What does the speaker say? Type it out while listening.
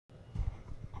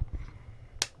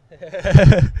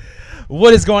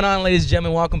What is going on, ladies and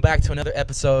gentlemen? Welcome back to another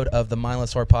episode of the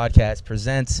Mindless Podcast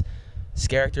presents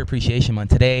Character Appreciation Month.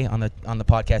 Today on the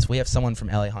podcast, we have someone from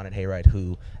LA Haunted Hayride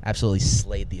who absolutely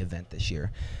slayed the event this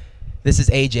year. This is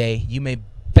AJ. You may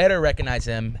better recognize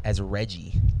him as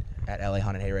Reggie at LA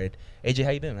Haunted Hayride. AJ,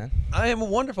 how you doing, man? I am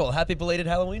wonderful. Happy belated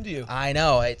Halloween to you. I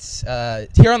know. It's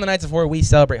here on the Nights of Horror. We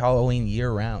celebrate Halloween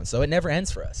year-round, so it never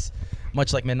ends for us.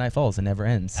 Much like Midnight Falls, it never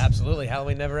ends. Absolutely.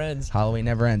 Halloween never ends. Halloween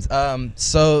never ends.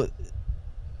 So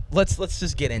let's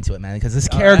just get into it, man, because this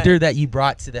character that you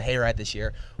brought to the Hayride this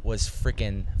year was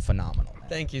freaking phenomenal, man.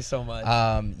 Thank you so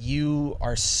much. You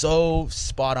are so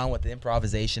spot on with the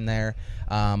improvisation there.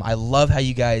 I love how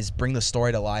you guys bring the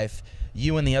story to life.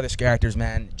 You and the other characters,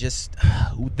 man, just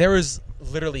there was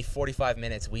literally 45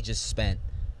 minutes we just spent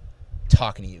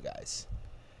talking to you guys,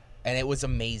 and it was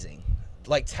amazing.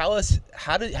 Like, tell us,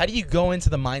 how do you go into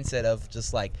the mindset of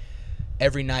just like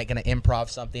every night gonna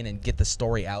improv something and get the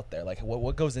story out there? Like,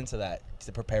 what goes into that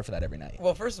to prepare for that every night?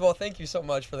 Well, first of all, thank you so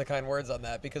much for the kind words on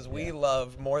that, because we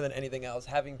love more than anything else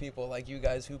having people like you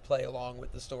guys who play along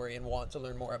with the story and want to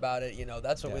learn more about it. You know,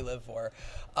 that's what we live for.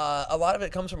 A lot of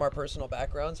it comes from our personal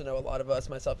backgrounds. I know a lot of us,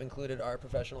 myself included, are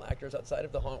professional actors outside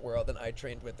of the haunt world, and I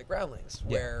trained with the Groundlings,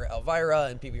 where Elvira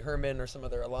and Pee Wee Herman are some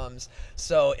of their alums.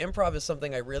 So improv is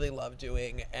something I really love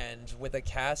doing, and with a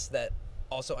cast that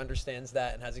also understands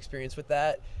that and has experience with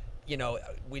that, you know,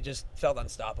 we just felt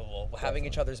unstoppable. Definitely. Having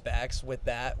each other's backs with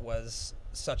that was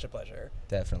such a pleasure.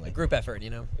 Definitely. A group effort, you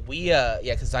know. We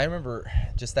because I remember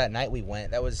just that night we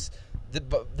went.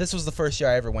 This was the first year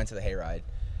I ever went to the Hayride,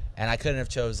 and I couldn't have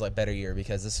chose like better year,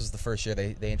 because this was the first year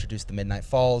they introduced the Midnight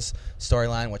Falls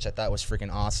storyline, which I thought was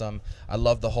freaking awesome. I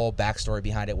love the whole backstory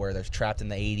behind it, where they're trapped in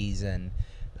the 80s and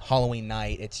Halloween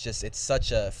night. It's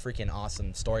such a freaking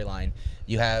awesome storyline.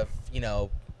 You have, you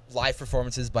know, live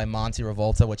performances by Monty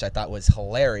Revolta, which I thought was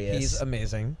hilarious. He's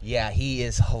amazing. Yeah, he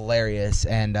is hilarious.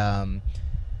 And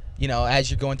you know,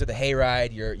 as you're going through the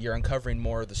Hayride, you're uncovering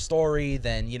more of the story.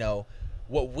 Then, you know,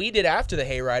 what we did after the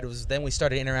Hayride was then we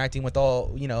started interacting with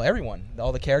everyone,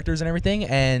 all the characters and everything.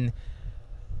 And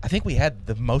I think we had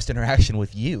the most interaction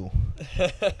with you,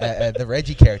 the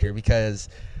Reggie character, because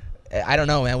I don't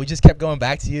know, man. We just kept going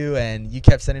back to you, and you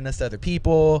kept sending us to other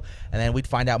people, and then we'd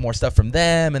find out more stuff from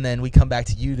them, and then we'd come back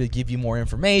to you to give you more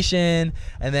information.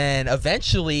 And then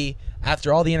eventually,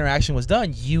 after all the interaction was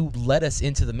done, you led us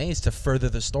into the maze to further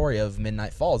the story of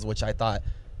Midnight Falls, which I thought,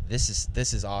 this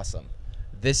is awesome.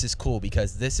 This is cool,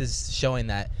 because this is showing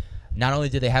that not only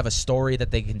do they have a story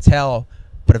that they can tell,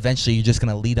 but eventually you're just going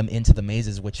to lead them into the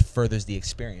mazes, which furthers the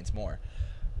experience more.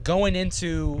 Going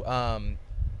into an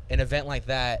event like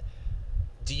that,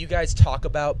 do you guys talk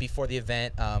about before the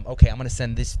event, okay, I'm going to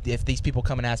send this, if these people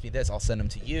come and ask me this, I'll send them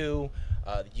to you,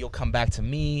 you'll come back to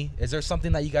me? Is there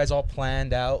something that you guys all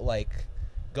planned out, like,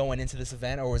 going into this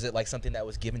event, or was it like something that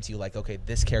was given to you, like, okay,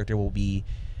 this character will be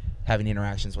having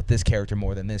interactions with this character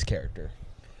more than this character?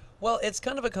 Well, it's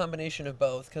kind of a combination of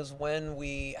both, because when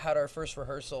we had our first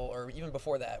rehearsal, or even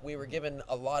before that, we were given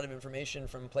a lot of information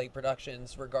from Plague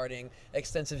Productions regarding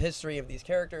extensive history of these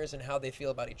characters and how they feel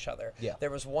about each other. Yeah.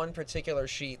 There was one particular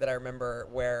sheet that I remember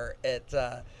where it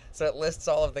lists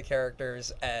all of the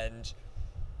characters, and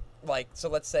like, so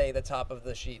let's say the top of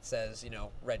the sheet says, you know,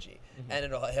 Reggie, and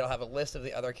it'll have a list of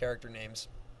the other character names.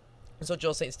 So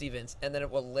Jill St. Stevens, and then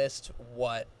it will list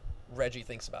what Reggie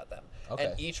thinks about them. Okay.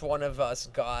 And each one of us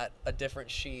got a different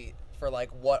sheet for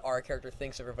like what our character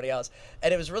thinks of everybody else.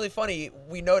 And it was really funny.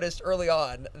 We noticed early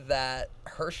on that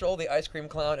Herschel, the ice cream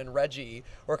clown, and Reggie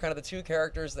were kind of the two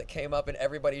characters that came up in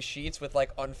everybody's sheets with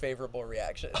like unfavorable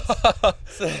reactions.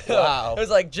 Wow. It was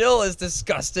like, Jill is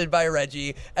disgusted by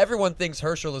Reggie. Everyone thinks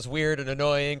Herschel is weird and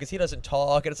annoying because he doesn't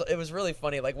talk. And it was really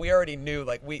funny. Like, we already knew,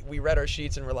 like, we read our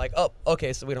sheets and we're like, oh,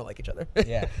 okay, so we don't like each other.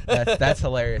 Yeah, that's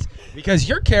hilarious. Because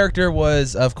your character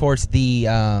was, of course,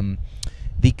 the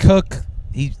cook.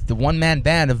 He's the one-man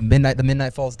band of the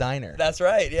Midnight Falls Diner. That's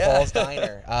right, yeah. Falls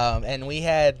Diner. And we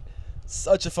had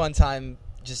such a fun time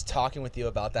just talking with you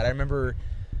about that. I remember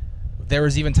there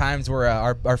was even times where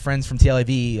our friends from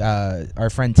TLAV, our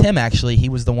friend Tim, actually, he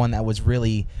was the one that was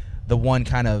really the one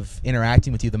kind of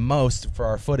interacting with you the most for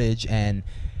our footage. And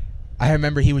I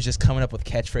remember he was just coming up with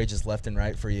catchphrases left and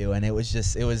right for you, and it was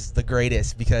the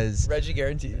greatest, because Reggie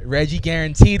Guaranteed. Reggie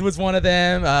Guaranteed was one of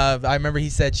them. I remember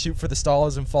he said, "Shoot for the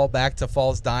stars and fall back to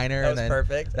Falls Diner." That was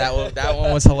perfect. That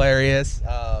one was hilarious.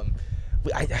 I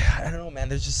don't know, man.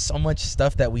 There's just so much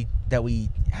stuff that we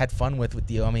had fun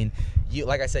with you. I mean, you,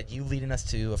 like I said, you leading us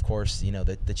to, of course, you know,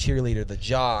 the cheerleader, the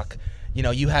jock. you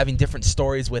know, you having different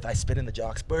stories with I spit in the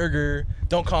jock's burger.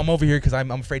 Don't call him over here because I'm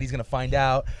afraid he's gonna find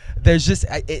out. There's just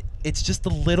it's just the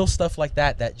little stuff like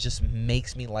that that just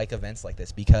makes me like events like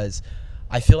this, because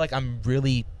I feel like I'm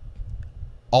really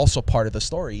also part of the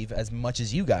story as much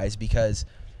as you guys, because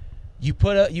you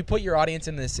put your audience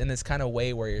in this kind of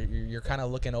way where you're kind of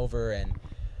looking over and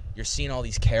you're seeing all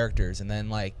these characters, and then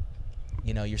like,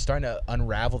 you know, you're starting to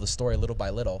unravel the story little by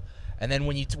little. And then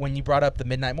when you brought up the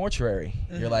Midnight Mortuary,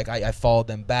 you're like, I followed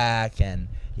them back, and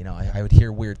you know, I would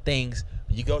hear weird things.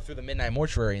 You go through the Midnight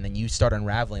Mortuary, and then you start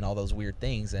unraveling all those weird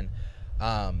things. And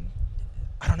I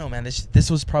don't know, man.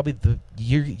 This was probably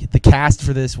the cast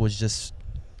for this was just,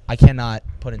 I cannot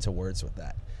put into words with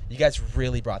that. You guys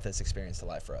really brought this experience to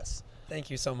life for us. Thank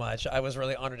you so much. I was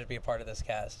really honored to be a part of this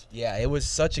cast. Yeah, it was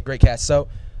such a great cast. So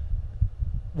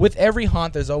with every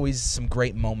haunt, there's always some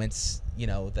great moments, you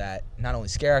know, that not only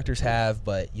scare actors have,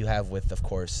 but you have with, of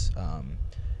course,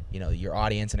 you know, your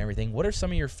audience and everything. What are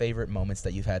some of your favorite moments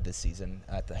that you've had this season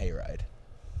at the Hayride?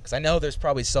 Because I know there's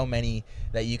probably so many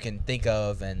that you can think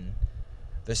of, and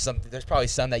there's probably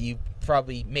some that you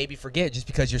probably maybe forget just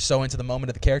because you're so into the moment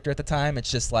of the character at the time.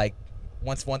 It's just like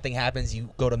once one thing happens, you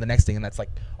go to the next thing, and that's like,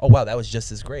 oh wow, that was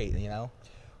just as great, you know?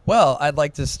 Well, I'd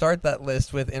like to start that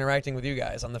list with interacting with you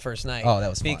guys on the first night. Oh, that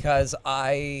was fun. Because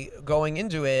going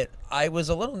into it, I was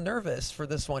a little nervous for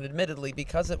this one, admittedly,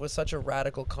 because it was such a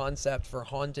radical concept for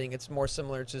haunting. It's more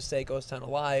similar to, say, Ghost Town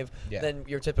Alive than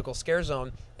your typical scare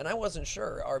zone. And I wasn't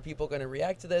sure, are people going to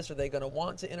react to this? Are they going to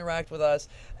want to interact with us?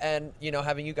 And, you know,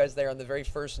 having you guys there on the very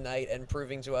first night and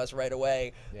proving to us right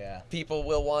away, people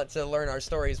will want to learn our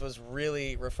stories was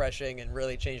really refreshing and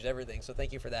really changed everything. So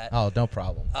thank you for that. Oh, no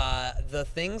problem. The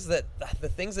things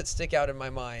that stick out in my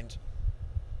mind,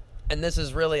 and this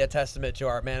is really a testament to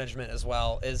our management as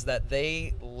well, is that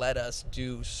they let us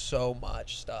do so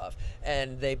much stuff.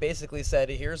 And they basically said,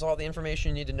 here's all the information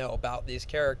you need to know about these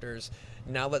characters.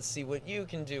 Now let's see what you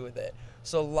can do with it.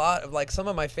 So some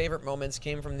of my favorite moments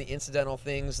came from the incidental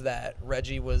things that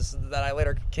that I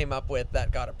later came up with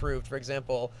that got approved. For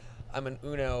example, I'm an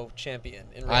Uno champion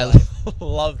in real life. I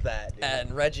love that, dude.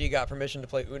 And Reggie got permission to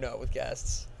play Uno with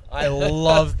guests. I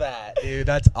love that, dude.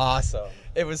 That's awesome.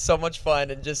 It was so much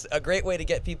fun, and just a great way to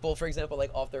get people, for example,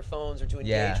 like off their phones or to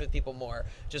engage with people more.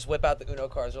 Just whip out the Uno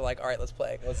cards. They're like, all right, let's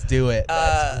play. Let's do it.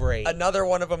 That's great. Another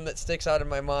one of them that sticks out in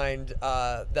my mind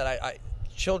that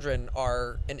children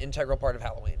are an integral part of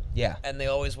Halloween. Yeah. And they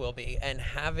always will be. And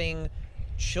having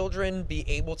children be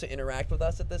able to interact with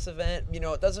us at this event, you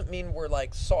know, it doesn't mean we're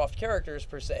like soft characters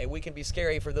per se. We can be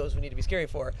scary for those we need to be scary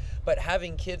for. But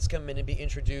having kids come in and be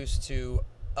introduced to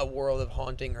a world of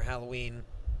haunting or Halloween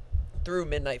through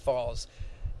Midnight Falls,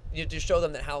 to show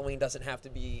them that Halloween doesn't have to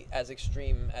be as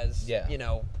extreme as, you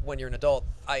know, when you're an adult.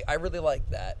 I really like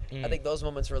that. I think those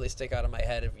moments really stick out in my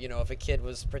head. If a kid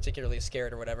was particularly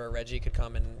scared or whatever, Reggie could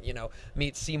come and, you know,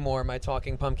 meet Seymour, my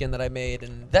talking pumpkin that I made.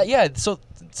 And so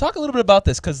talk a little bit about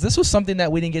this, because this was something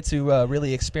that we didn't get to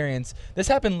really experience. This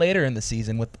happened later in the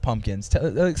season with the pumpkins.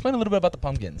 Explain a little bit about the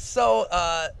pumpkins. So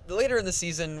later in the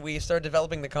season, we started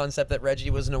developing the concept that Reggie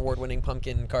was an award-winning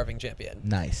pumpkin carving champion.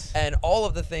 Nice. And all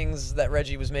of the things that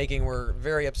Reggie was making were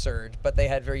very absurd, but they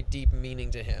had very deep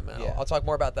meaning to him. I'll talk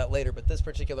more about that later, but this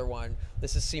particular one,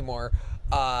 this is Seymour.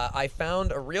 I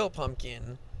found a real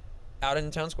pumpkin out in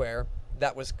town square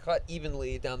that was cut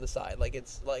evenly down the side. Like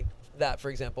it's like that, for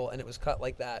example, and it was cut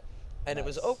like that. And it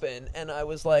was open, and I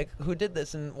was like, who did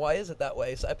this, and why is it that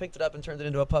way? So I picked it up and turned it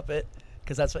into a puppet,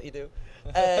 because that's what you do.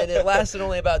 And it lasted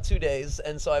only about 2 days,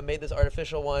 and so I made this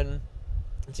artificial one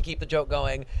to keep the joke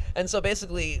going. And so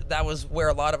basically that was where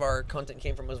a lot of our content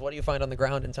came from, was what do you find on the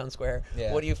ground in town square?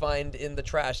 What do you find in the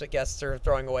trash that guests are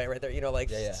throwing away right there? You know, like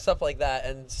stuff like that.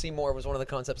 And Seymour was one of the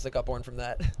concepts that got born from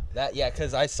that.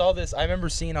 Because I saw this, I remember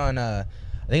seeing on, I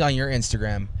think on your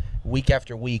Instagram, week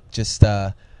after week, just,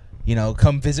 you know,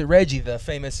 come visit Reggie, the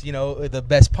famous, you know, the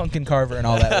best pumpkin carver and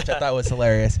all that, which I thought was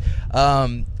hilarious.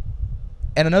 And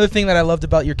another thing that I loved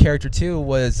about your character too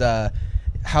was,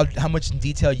 how much in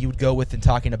detail you would go with in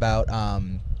talking about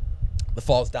the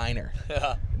Falls Diner.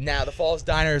 Now, the Falls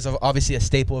Diner is obviously a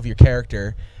staple of your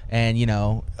character, and you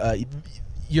know,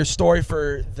 your story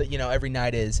for the, you know, every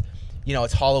night is, you know,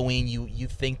 it's Halloween. You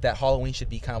think that Halloween should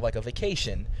be kind of like a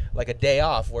vacation, like a day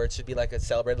off, where it should be like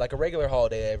celebrated like a regular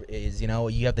holiday is. You know,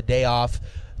 you have the day off.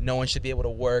 No one should be able to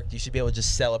work. You should be able to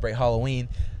just celebrate Halloween.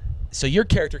 So your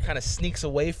character kind of sneaks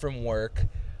away from work.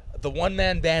 The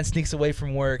one-man band sneaks away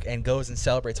from work and goes and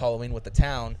celebrates Halloween with the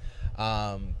town,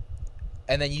 and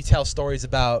then you tell stories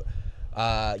about,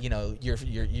 you know,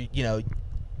 you know,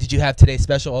 did you have today's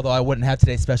special? Although I wouldn't have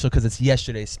today's special because it's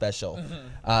yesterday's special.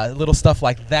 Little stuff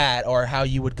like that, or how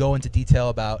you would go into detail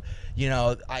about, you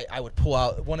know, I would pull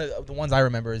out, one of the ones I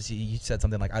remember is you said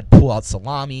something like, I'd pull out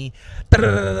salami,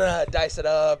 dice it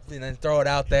up, and then throw it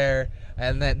out there.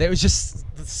 And then there was just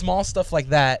small stuff like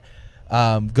that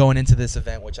going into this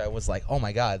event, which I was like, oh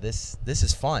my God, this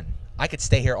is fun. I could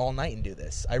stay here all night and do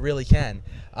this. I really can.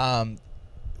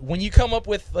 When you come up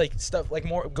with like stuff like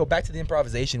more, go back to the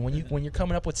improvisation. When you're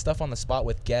coming up with stuff on the spot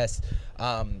with guests,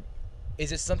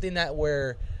 is it something that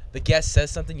where the guest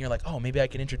says something, you're like, oh, maybe I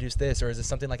can introduce this, or is it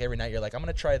something like every night you're like, I'm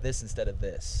gonna try this instead of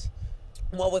this?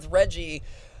 Well, with Reggie,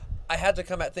 I had to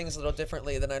come at things a little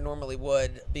differently than I normally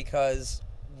would, because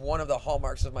one of the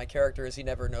hallmarks of my character is he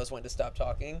never knows when to stop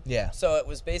talking. Yeah. So it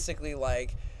was basically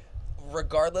like,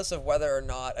 regardless of whether or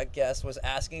not a guest was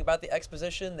asking about the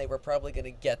exposition, they were probably going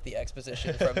to get the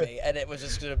exposition from me, and it was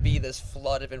just going to be this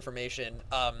flood of information.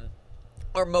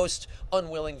 Our most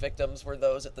unwilling victims were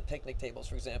those at the picnic tables,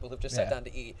 for example, who've just sat down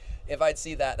to eat. If I'd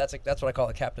see that, that's what I call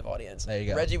a captive audience. There you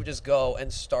go. Reggie would just go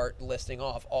and start listing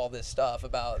off all this stuff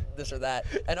about this or that.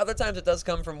 And other times it does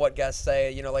come from what guests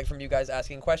say, you know, like from you guys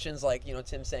asking questions, like, you know,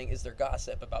 Tim saying, is there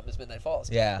gossip about Miss Midnight Falls?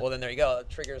 Yeah. Well, then there you go. It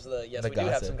triggers yes, we do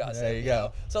have some gossip. There you go.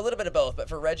 Know? So a little bit of both. But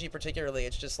for Reggie particularly,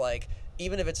 it's just like,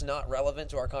 even if it's not relevant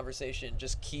to our conversation,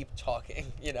 just keep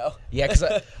talking, you know? Yeah,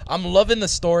 because I'm loving the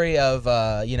story of,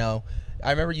 you know, I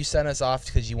remember you sent us off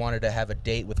because you wanted to have a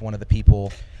date with one of the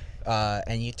people,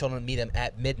 and you told them to meet them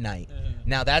at midnight.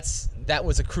 Now that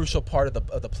was a crucial part of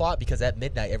the plot, because at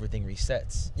midnight everything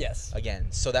resets. Yes. Again,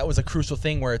 so that was a crucial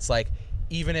thing where it's like,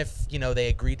 even if, you know, they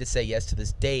agreed to say yes to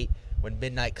this date, when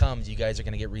midnight comes, you guys are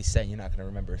gonna get reset, and you're not gonna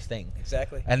remember a thing.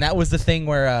 Exactly. And that was the thing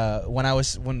where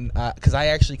because I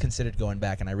actually considered going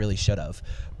back, and I really should have,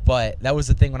 but that was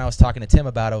the thing when I was talking to Tim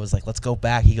about it. I was like, let's go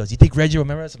back. He goes, you think Reggie will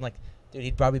remember us? I'm like, dude,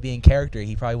 he'd probably be in character.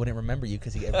 He probably wouldn't remember you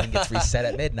because everything gets reset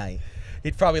at midnight.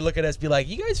 He'd probably look at us, be like,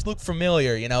 you guys look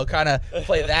familiar, you know, kind of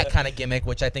play that kind of gimmick,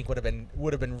 which I think would have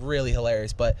been really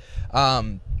hilarious. But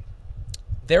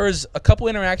there was a couple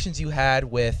interactions you had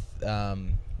with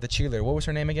the cheerleader. What was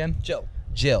her name again?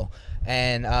 Jill.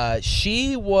 And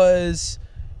she was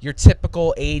your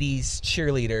typical 80s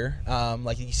cheerleader,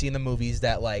 like you see in the movies,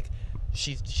 that like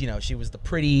she was the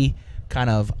pretty kind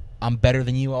of I'm better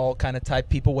than you all kind of type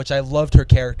people, which I loved her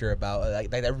character about.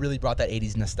 Like, that really brought that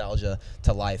 80s nostalgia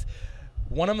to life.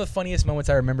 One of the funniest moments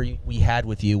I remember we had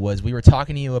with you was we were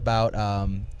talking to you about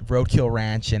Roadkill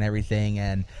Ranch and everything,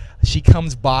 and she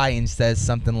comes by and says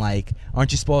something like,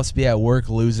 aren't you supposed to be at work,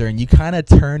 loser? And you kind of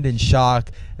turned in shock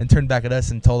and turned back at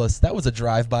us and told us that was a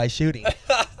drive-by shooting.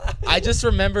 I just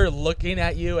remember looking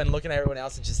at you and looking at everyone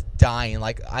else and just dying.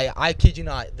 Like, I kid you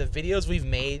not, the videos we've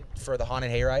made for the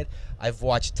Haunted Hayride, I've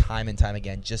watched time and time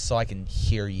again just so I can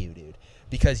hear you, dude.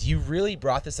 Because you really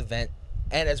brought this event,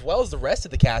 and as well as the rest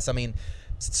of the cast, I mean,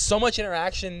 so much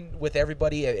interaction with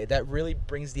everybody, that really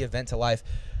brings the event to life.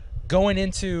 Going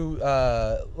into,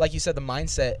 like you said, the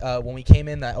mindset, when we came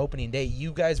in that opening day,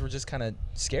 you guys were just kind of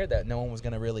scared that no one was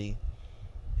going to really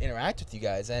interact with you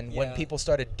guys. And when people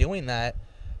started doing that,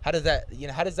 how does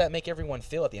that make everyone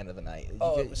feel at the end of the night?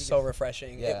 It was so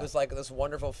refreshing. Yeah. It was like this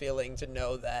wonderful feeling to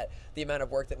know that the amount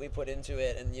of work that we put into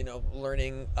it, and, you know,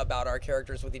 learning about our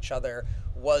characters with each other,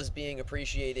 was being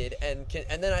appreciated. And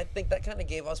then I think that kind of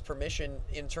gave us permission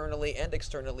internally and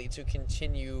externally to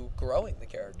continue growing the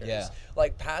characters. Yeah.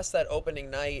 Like, past that opening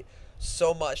night,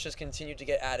 so much just continued to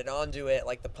get added onto it,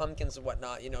 like the pumpkins and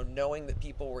whatnot. You know, knowing that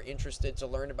people were interested to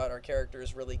learn about our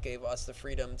characters really gave us the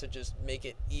freedom to just make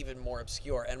it even more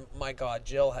obscure. And my God,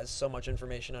 Jill has so much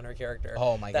information on her character.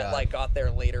 Oh my God. That like got there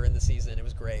later in the season. It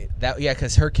was great.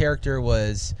 Because her character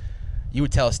was, you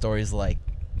would tell stories like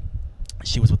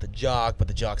she was with the jock, but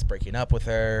the jock's breaking up with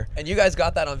her. And you guys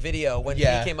got that on video when he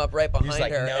came up right behind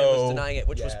like, her no. and was denying it,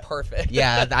 which was perfect.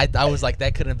 Yeah, I was like,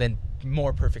 that couldn't have been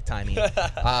more perfect timing.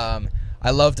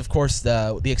 I loved, of course,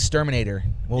 the exterminator.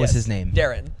 What was his name?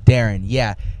 Darren.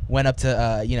 Yeah, went up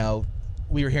to you know,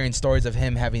 we were hearing stories of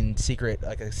him having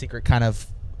a secret kind of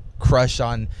crush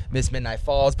on Miss Midnight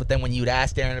Falls, but then when you'd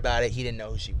ask Darren about it, he didn't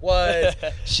know who she was.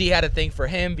 She had a thing for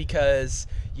him because,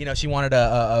 you know, she wanted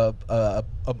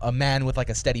a man with like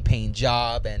a steady paying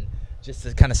job, and just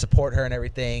to kind of support her and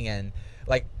everything. And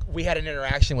like, we had an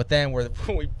interaction with them where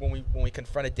when we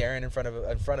confronted Darren in front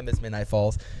of Miss Midnight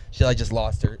Falls, she like just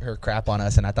lost her crap on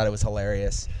us, and I thought it was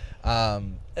hilarious.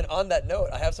 And on that note,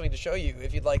 I have something to show you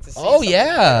if you'd like to see. Oh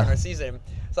yeah, in our season.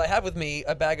 So I have with me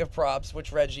a bag of props,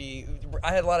 which Reggie,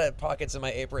 I had a lot of pockets in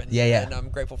my apron. Yeah. And I'm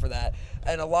grateful for that.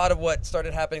 And a lot of what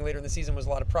started happening later in the season was a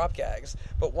lot of prop gags.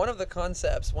 But one of the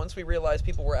concepts, once we realized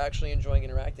people were actually enjoying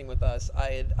interacting with us,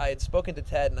 I had spoken to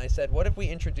Ted and I said, what if we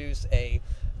introduce a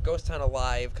Ghost Town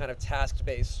Alive kind of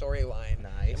task-based storyline?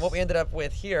 Nice. And what we ended up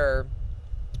with here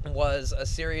was a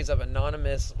series of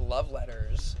anonymous love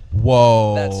letters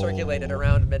Whoa. that circulated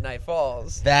around Midnight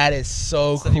Falls. That is so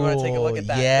cool. So if you want to take a look at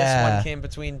that, yeah. this one came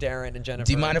between Darren and Jennifer.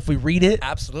 Do you mind if we read it?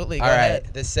 Absolutely. Go All right. ahead.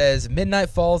 This says,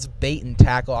 Midnight Falls Bait and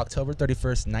Tackle, October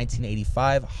 31st,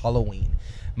 1985, Halloween.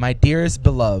 My dearest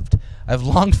beloved, I've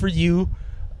longed for you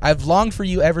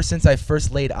ever since I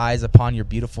first laid eyes upon your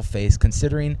beautiful face.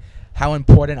 Considering how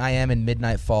important I am in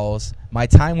Midnight Falls, my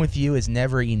time with you is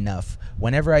never enough.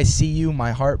 Whenever I see you,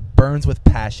 my heart burns with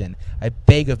passion. I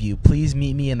beg of you, please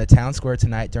meet me in the town square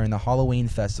tonight during the Halloween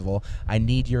festival. I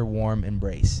need your warm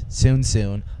embrace. Soon,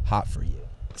 soon, hot for you.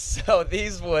 So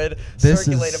these would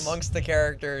circulate amongst the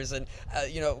characters and,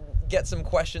 get some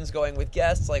questions going with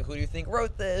guests, like, who do you think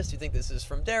wrote this? Do you think this is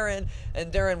from Darren?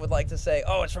 And Darren would like to say,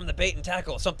 oh, it's from the Bait and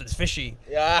Tackle. Something's fishy.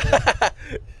 Yeah.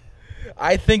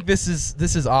 I think this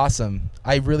is awesome.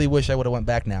 I really wish I would have went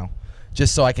back now,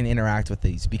 just so I can interact with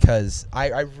these, because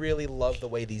I really love the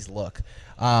way these look.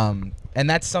 And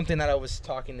that's something that I was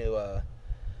talking to a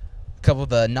couple of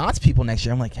the Knots people next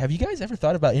year. I'm like, have you guys ever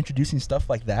thought about introducing stuff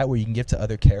like that where you can give to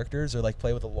other characters or like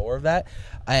play with the lore of that?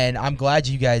 And I'm glad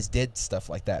you guys did stuff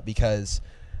like that, because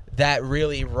that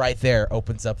really right there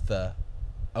opens up the,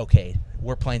 okay,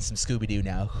 we're playing some Scooby-Doo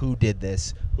now. Who did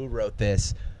this? Who wrote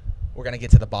this? We're going to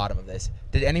get to the bottom of this.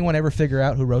 Did anyone ever figure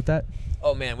out who wrote that?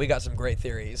 Oh, man, we got some great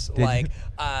theories.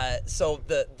 So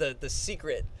the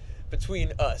secret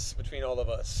between all of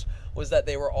us, was that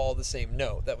they were all the same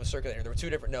note that was circulating. There were two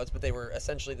different notes, but they were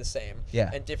essentially the same.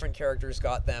 Yeah. And different characters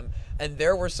got them. And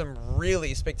there were some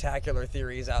really spectacular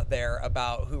theories out there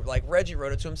about who, like, Reggie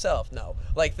wrote it to himself. No.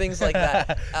 Like, things like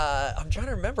that. I'm trying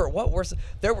to remember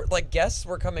there were, like, guests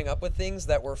were coming up with things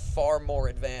that were far more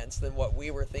advanced than what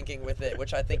we were thinking with it,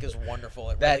 which I think is wonderful.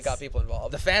 It really got people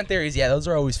involved. The fan theories, yeah, those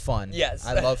are always fun. Yes.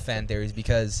 I love fan theories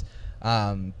because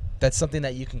that's something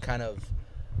that you can kind of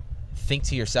think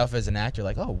to yourself as an actor,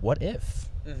 like, oh, what if?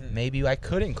 Mm-hmm. Maybe I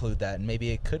could include that, and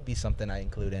maybe it could be something I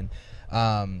include in.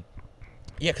 Yeah,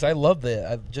 because I love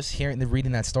just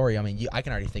reading that story. I mean, I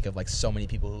can already think of like so many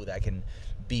people who that can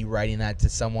be writing that to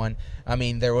someone. I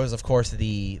mean, there was of course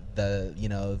the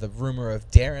rumor of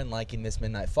Darren liking Miss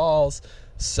Midnight Falls.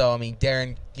 So I mean,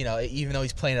 Darren, even though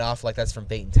he's playing it off like that's from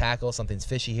Bait and Tackle, something's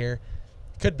fishy here.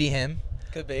 Could be him.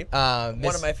 Could be.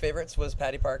 One of my favorites was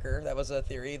Patty Parker. That was a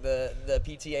theory. The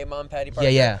PTA mom, Patty Parker.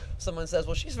 Yeah. Someone says,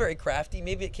 well, she's very crafty.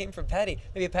 Maybe it came from Patty.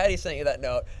 Maybe Patty sent you that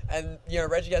note. And,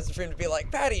 Reggie has the freedom to be like,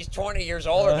 Patty's 20 years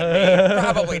older than me.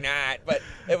 Probably not. But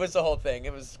it was the whole thing.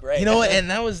 It was great. And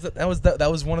that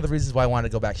was one of the reasons why I wanted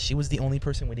to go back. She was the only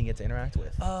person we didn't get to interact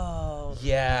with. Oh.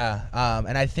 Yeah.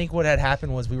 And I think what had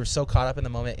happened was we were so caught up in the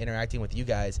moment interacting with you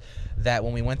guys that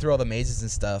when we went through all the mazes and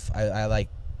stuff,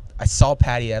 I saw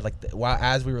Patty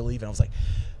as we were leaving. I was like,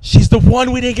 she's the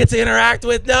one we didn't get to interact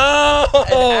with. No.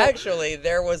 And actually,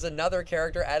 there was another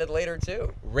character added later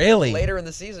too. Really? Later in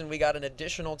the season, we got an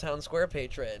additional town square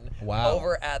patron. Wow.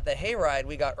 Over at the Hayride,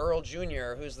 we got Earl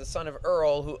Jr., who's the son of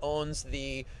Earl, who owns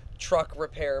the truck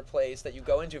repair place that you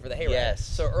go into for the Hayride. Yes.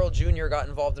 So Earl Jr. got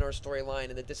involved in our storyline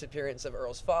in the disappearance of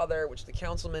Earl's father, which the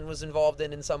councilman was involved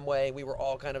in some way. We were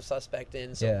all kind of suspect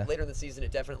in. So later in the season,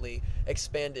 it definitely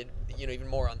expanded, even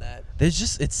more on that.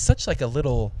 It's such like a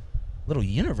little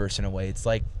universe in a way. It's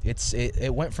like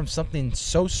it went from something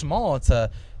so small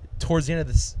to towards the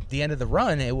end of the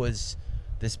run, it was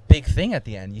this big thing at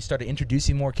the end. You started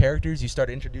introducing more characters. You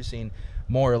started introducing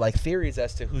more like theories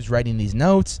as to who's writing these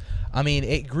notes. I mean,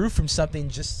 it grew from something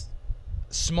just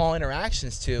small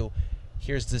interactions to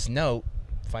here's this note,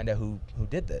 find out who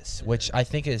did this, which I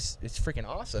think it's freaking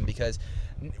awesome, because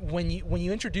when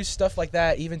you introduce stuff like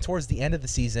that, even towards the end of the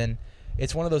season,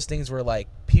 it's one of those things where like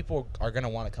people are gonna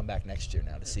want to come back next year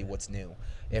now to see what's new.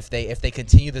 If they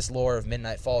continue this lore of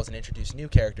Midnight Falls and introduce new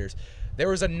characters. There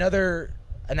was another,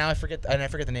 and now I forget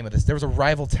the name of this. There was a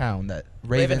rival town that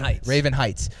Raven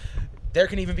Heights. There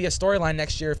can even be a storyline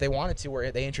next year if they wanted to,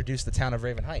 where they introduce the town of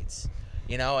Raven Heights.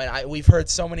 And we've heard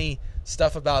so many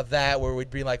stuff about that where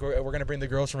we'd be like, we're gonna bring the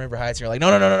girls from Raven Heights, and you're like,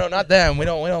 no, not them. We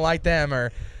don't like them.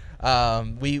 Or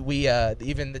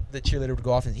even the cheerleader would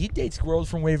go off and he dates girls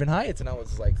from Raven Heights, and I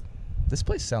was like, this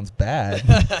place sounds bad.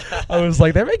 I was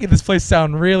like, they're making this place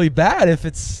sound really bad. If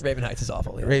it's Raven Heights is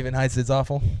awful. Yeah. Raven Heights is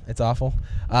awful. It's awful.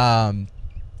 I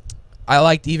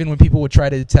liked even when people would try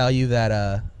to tell you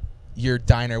that your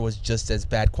diner was just as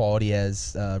bad quality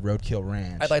as Roadkill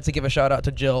Ranch. I'd like to give a shout out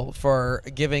to Jill for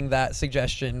giving that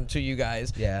suggestion to you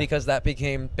guys. Yeah. Because that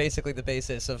became basically the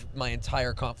basis of my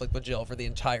entire conflict with Jill for the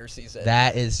entire season.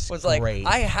 That is was great.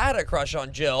 like, I had a crush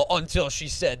on Jill until she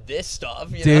said this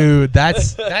stuff. You Dude,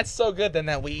 that's so good. Then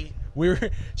that we were,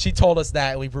 she told us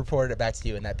that, and we reported it back to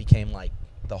you, and that became like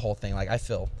the whole thing. Like I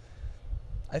feel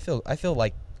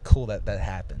like cool that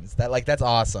happens. That like that's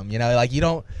awesome. You know, like you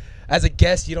don't, as a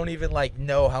guest, you don't even like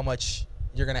know how much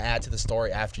you're gonna add to the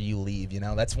story after you leave. You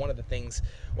know, that's one of the things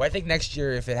where I think next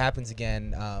year, if it happens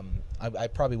again, I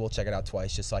probably will check it out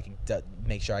twice just so I can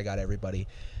make sure I got everybody.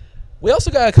 We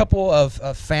also got a couple of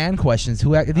fan questions.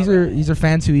 These are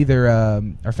fans who either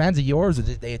are fans of yours or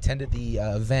they attended the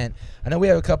event. I know we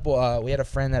have a couple. We had a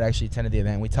friend that actually attended the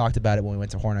event. We talked about it when we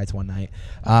went to Horror Nights one night.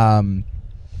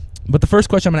 But the first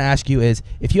question I'm going to ask you is,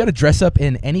 if you had to dress up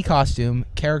in any costume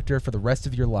character for the rest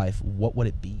of your life, what would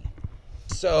it be?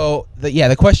 So,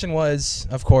 the question was,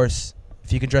 of course,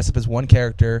 if you could dress up as one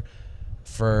character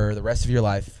for the rest of your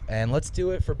life. And let's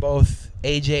do it for both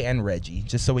AJ and Reggie,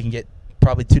 just so we can get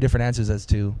probably two different answers as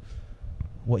to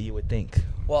what you would think.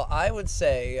 Well, I would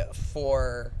say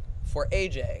for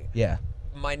AJ, Yeah.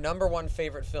 my #1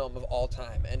 favorite film of all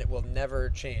time, and it will never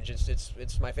change.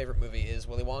 It's my favorite movie is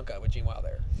Willy Wonka with Gene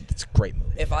Wilder. It's a great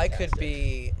movie. If I could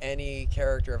be any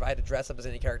character, if I had to dress up as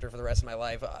any character for the rest of my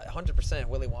life, 100%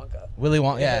 Willy Wonka. Willy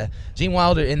Wonka, yeah. Gene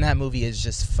Wilder in that movie is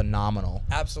just phenomenal.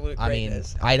 Absolute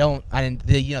greatness. I didn't,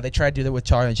 they tried to do that with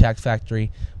Charlie and the Chocolate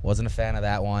Factory. Wasn't a fan of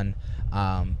that one.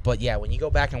 But yeah, when you go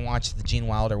back and watch the Gene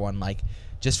Wilder one, like,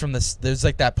 just from this, there's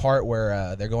like that part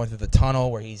where they're going through the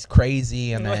tunnel where he's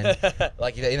crazy, and then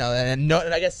like and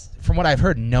I guess from what I've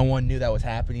heard, no one knew that was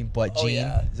happening but Gene,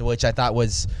 which I thought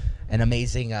was an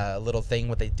amazing little thing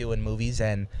what they do in movies,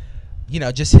 and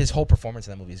just his whole performance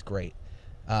in that movie is great.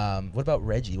 What about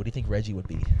Reggie? What do you think Reggie would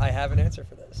be? I have an answer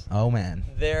for this. Oh man,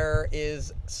 there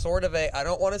is sort of I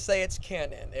don't want to say it's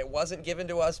canon. It wasn't given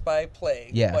to us by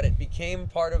Plague, but it became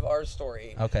part of our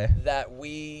story. Okay. That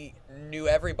we knew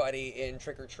everybody in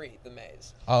Trick or Treat, the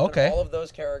maze. Oh, okay. And all of those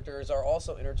characters are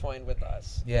also intertwined with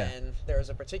us. Yeah. And there's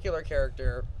a particular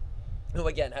character who,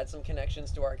 again, had some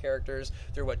connections to our characters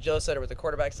through what Joe said or what the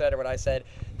quarterback said or what I said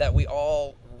that we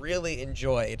all really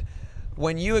enjoyed.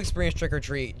 When you experienced Trick or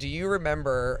Treat, do you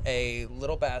remember a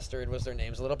little bastard, was their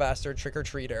names, a little bastard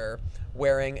trick-or-treater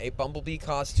wearing a bumblebee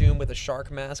costume with a shark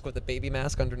mask with a baby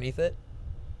mask underneath it?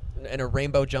 And a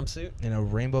rainbow jumpsuit? In a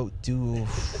rainbow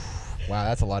Wow,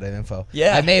 that's a lot of info.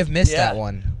 Yeah, I may have missed that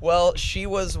one. Well, she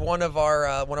was one of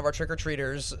our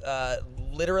trick-or-treaters.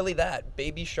 Literally that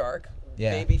baby shark,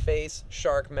 baby face,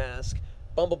 shark mask,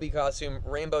 bumblebee costume,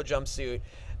 rainbow jumpsuit,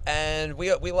 and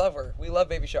we love her. We love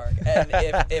Baby Shark. And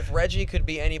if Reggie could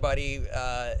be anybody,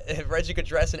 if Reggie could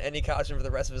dress in any costume for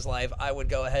the rest of his life, I would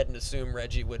go ahead and assume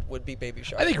Reggie would be Baby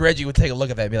Shark. I think Reggie would take a look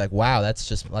at that and be like, "Wow,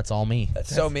 that's all me.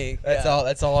 That's so me.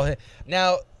 That's all."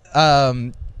 Now,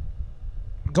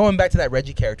 going back to that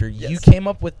Reggie character, you came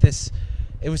up with this.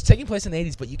 It was taking place in the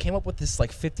 80s, but you came up with this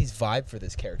like 50s vibe for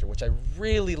this character, which I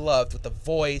really loved, with the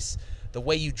voice, the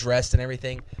way you dressed, and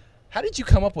everything. How did you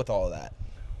come up with all of that?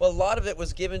 Well, a lot of it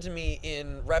was given to me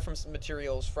in reference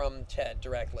materials from Ted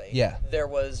directly. Yeah. There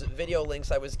was video links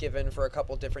I was given for a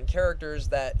couple different characters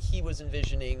that he was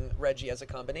envisioning Reggie as a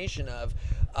combination of.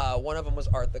 One of them was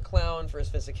Art the Clown for his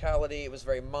physicality. It was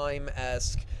very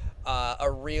mime-esque. A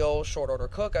real short order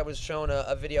cook I was shown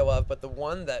a video of, but the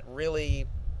one that really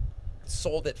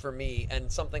sold it for me,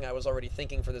 and something I was already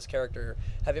thinking for this character.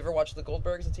 Have you ever watched The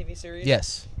Goldbergs, the TV series?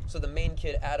 Yes. So the main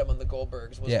kid, Adam, on The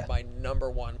Goldbergs was my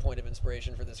 #1 point of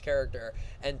inspiration for this character,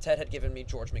 and Ted had given me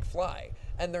George McFly.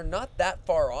 And they're not that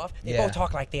far off. They both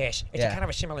talk like this. It's kind of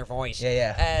a similar voice.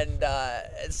 And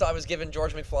so I was given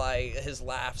George McFly, his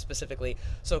laugh specifically.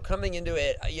 So coming into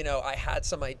it, I had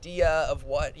some idea of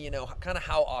what, kind of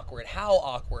how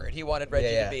awkward he wanted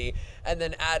Reggie to be. And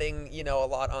then adding, a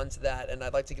lot onto that. And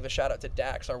I'd like to give a shout out to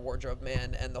Dax, our wardrobe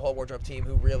man, and the whole wardrobe team,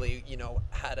 who really,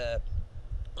 had a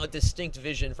distinct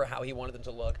vision for how he wanted them to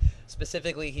look.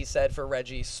 Specifically, he said for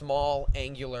Reggie, small,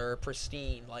 angular,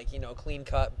 pristine, like, clean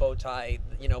cut, bow tie.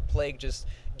 Plague just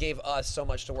gave us so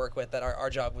much to work with that our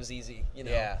job was easy,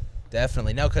 Yeah,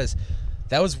 definitely. No, because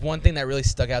that was one thing that really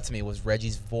stuck out to me was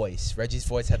Reggie's voice. Reggie's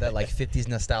voice had that like 50s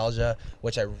nostalgia,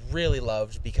 which I really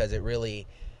loved, because it really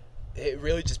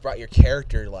just brought your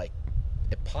character like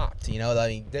it popped. You know, I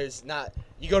mean, there's not.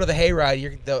 You go to the hayride,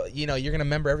 you're gonna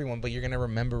remember everyone, but you're gonna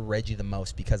remember Reggie the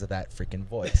most because of that freaking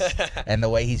voice and the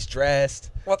way he's dressed.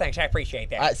 Well, thanks, I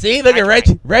appreciate that. See, look at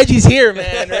Reggie. Reggie's here,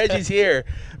 man. Reggie's here.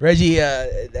 Reggie,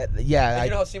 yeah. You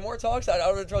know how Seymour talks? I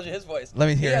already told you his voice. Let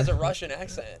me hear. He has a Russian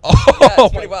accent. Oh, yeah,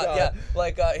 it's pretty my wild. God. Yeah,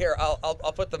 like here,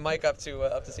 I'll put the mic up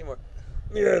to Seymour.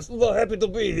 Yes, well, happy to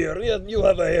be here. Yes, you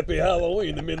have a happy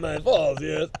Halloween in Midnight Falls,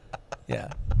 yes.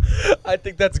 Yeah. I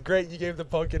think that's great. You gave the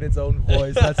pumpkin its own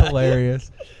voice. That's hilarious.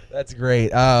 That's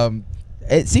great.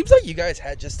 It seems like you guys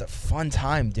had just a fun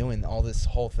time doing all this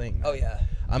whole thing. Oh yeah.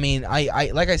 I mean,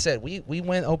 I like I said, we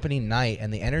went opening night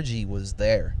and the energy was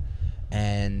there,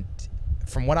 and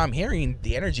from what I'm hearing,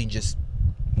 the energy just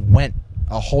went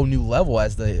a whole new level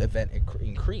as the event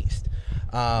increased.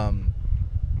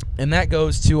 And that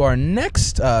goes to our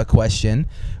next question,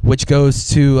 which goes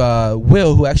to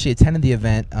Will, who actually attended the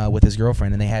event with his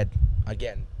girlfriend, and they had,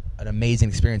 again, an amazing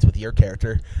experience with your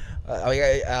character.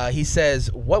 He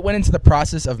says, what went into the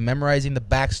process of memorizing the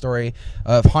backstory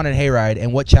of Haunted Hayride,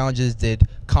 and what challenges did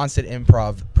constant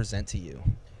improv present to you?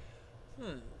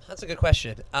 That's a good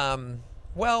question.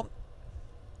 Well,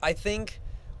 I think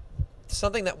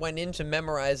something that went into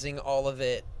memorizing all of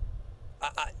it,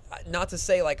 not to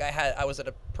say like I was at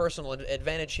a personal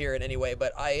advantage here in any way,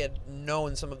 but I had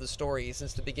known some of the stories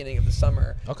since the beginning of the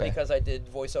summer because I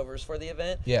did voiceovers for the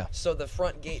event. Yeah. So the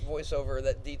front gate voiceover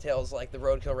that details like the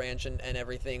Roadkill Ranch and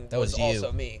everything was you.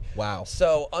 also me. Wow.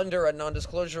 So under a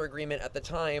non-disclosure agreement at the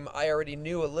time, I already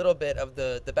knew a little bit of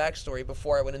the backstory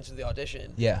before I went into the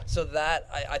audition. Yeah. So that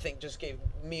I think just gave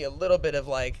me a little bit of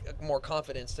like more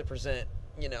confidence to present,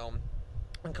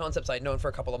 and concepts I'd known for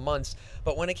a couple of months.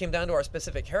 But when it came down to our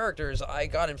specific characters, I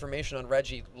got information on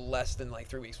Reggie less than like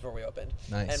 3 weeks before we opened.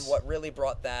 Nice. And what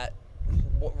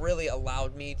really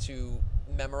allowed me to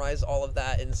memorize all of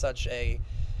that in such a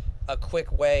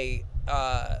quick way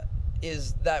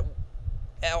is that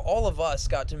all of us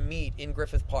got to meet in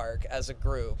Griffith Park as a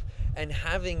group, and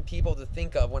having people to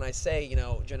think of when I say,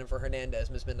 Jennifer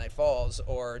Hernandez, Miss Midnight Falls,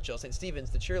 or Jill St.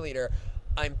 Stevens, the cheerleader,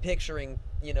 I'm picturing,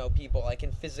 people. I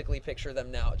can physically picture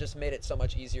them now. It just made it so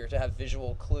much easier to have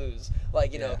visual clues,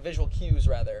 like, visual cues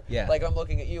rather. Yeah. Like I'm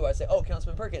looking at you, I say, oh,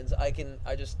 Councilman Perkins. I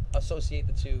just associate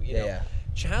the two, Yeah.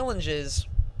 Challenges,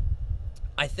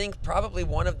 I think probably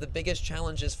one of the biggest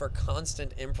challenges for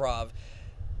constant improv,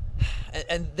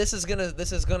 and this is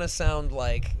gonna sound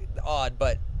like odd,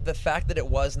 but the fact that it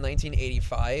was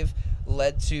 1985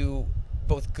 led to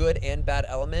both good and bad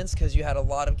elements, because you had a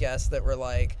lot of guests that were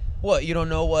like, what, you don't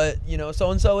know what,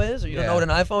 so-and-so is, or you don't know what an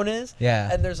iPhone is?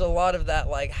 Yeah. And there's a lot of that,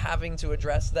 like, having to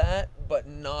address that, but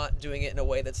not doing it in a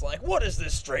way that's like, what is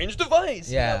this strange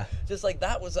device? Yeah. Just like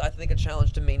that was, I think, a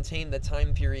challenge to maintain the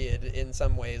time period in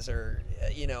some ways, or,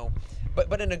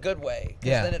 but in a good way.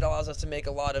 Because then it allows us to make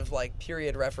a lot of, like,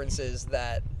 period references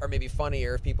that are maybe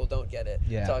funnier if people don't get it.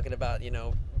 Yeah. Talking about,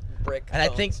 brick And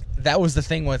phones. I think that was the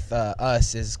thing with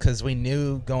us, is because we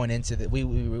knew going into the we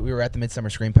were at the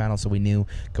Midsummer Screen Panel, so we knew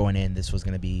going in this was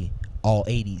going to be all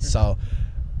 80s. So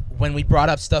when we brought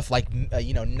up stuff like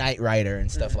Knight Rider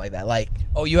and stuff like that, like,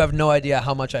 oh, you have no idea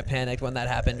how much I panicked when that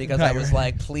happened, because I was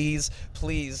like, please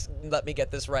let me get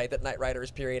this right, that Knight Rider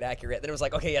is period accurate. Then it was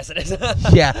like, okay, yes it is.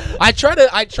 yeah,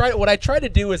 what I try to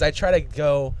do is I try to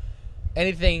go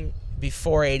anything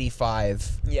before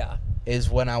 85. Yeah.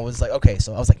 Is when I was like, okay,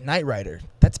 so I was like, Knight Rider,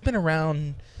 that's been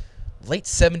around late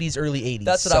 70s, early 80s.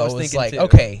 That's what I was thinking, like, too.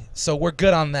 Okay, so we're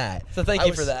good on that. So thank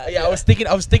you for that. Yeah, I was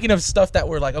thinking of stuff that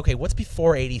were like, okay, what's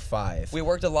before 85? We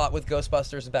worked a lot with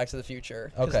Ghostbusters and Back to the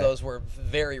Future, because those were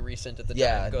very recent at the time.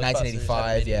 Yeah, Ghostbusters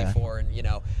 1985, yeah.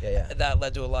 1984, and that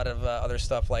led to a lot of other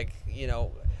stuff, like,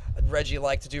 Reggie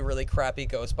liked to do really crappy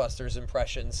Ghostbusters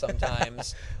impressions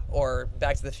sometimes, or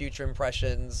Back to the Future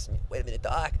impressions. Wait a minute,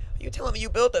 Doc. Are you telling me you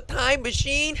built a time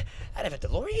machine out of a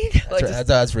DeLorean?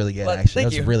 That's really good, actually. Thank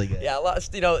That's you. really good. Yeah,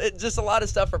 just a lot of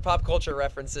stuff for pop culture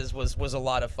references was a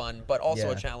lot of fun, but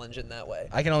also a challenge in that way.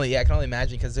 I can only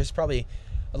imagine, because there's probably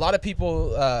a lot of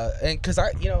people, and because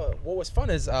what was fun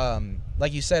is,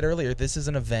 like you said earlier, this is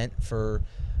an event for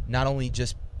not only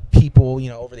just people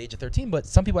over the age of 13, but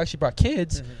some people actually brought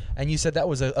kids, and you said that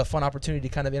was a fun opportunity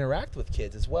to kind of interact with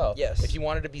kids as well. Yes. If you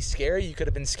wanted to be scary, you could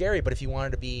have been scary, but if you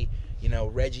wanted to be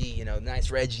Reggie, nice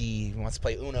Reggie who wants to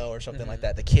play Uno or something like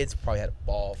that, the kids probably had a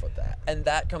ball for that. And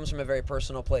that comes from a very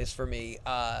personal place for me.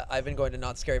 I've been going to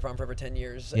Knott's Scary Farm for over 10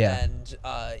 years, and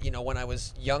when I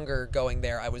was younger going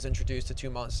there, I was introduced to two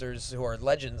monsters who are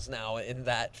legends now in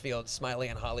that field. Smiley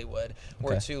and Hollywood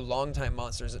were two longtime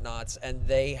monsters at Knott's, and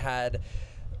they had,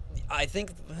 I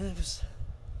think it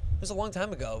was a long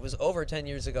time ago. It was over 10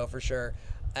 years ago for sure.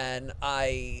 and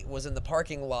I was in the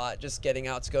parking lot just getting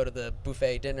out to go to the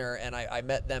buffet dinner, and I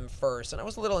met them first, and I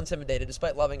was a little intimidated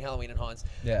despite loving Halloween and haunts.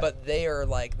 Yeah. But they are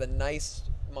like the nice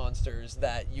monsters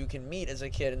that you can meet as a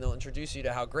kid, and they'll introduce you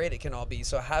to how great it can all be.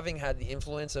 So having had the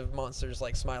influence of monsters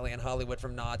like Smiley and Hollywood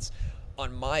from Knott's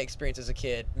on my experience as a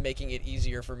kid, making it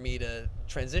easier for me to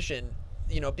transition,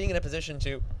 you know, being in a position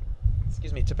to,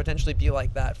 to potentially be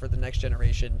like that for the next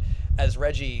generation as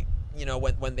Reggie, you know,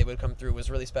 when they would come through was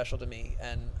really special to me.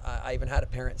 And I even had a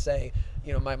parent say,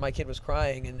 you know, my kid was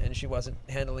crying and she wasn't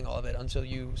handling all of it until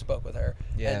you spoke with her.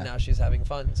 Yeah. And now she's having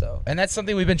fun. So. And that's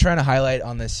something we've been trying to highlight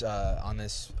on this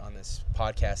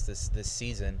podcast this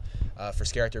season for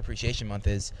Scare Actor Appreciation Month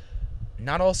is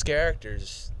not all scare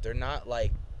actors. They're not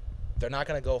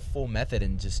gonna go full method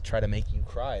and just try to make you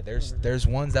cry. There's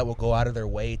ones that will go out of their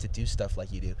way to do stuff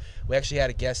like you do. We actually had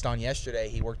a guest on yesterday.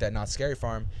 He worked at Not Scary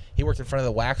Farm. He worked in front of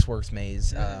the Waxworks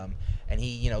maze, and he,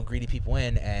 you know, greeted people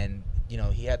in, and you know,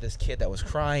 he had this kid that was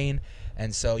crying,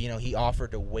 and so, you know, he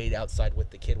offered to wait outside with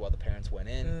the kid while the parents went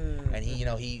in, and he, you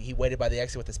know, he waited by the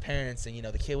exit with his parents, and you know,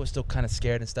 the kid was still kind of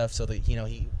scared and stuff, so that, you know,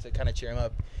 he, to kind of cheer him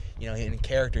up, you know, in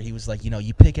character, he was like, you know,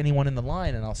 you pick anyone in the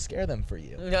line and I'll scare them for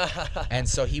you. And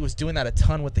so he was doing that a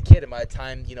ton with the kid, and by the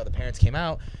time, you know, the parents came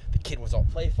out, the kid was all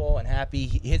playful and happy.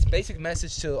 His basic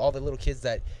message to all the little kids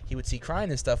that he would see crying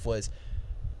and stuff was,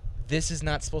 this is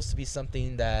not supposed to be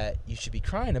something that you should be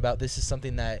crying about. This is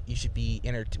something that you should be,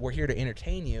 we're here to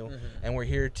entertain you, and we're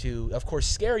here to, of course,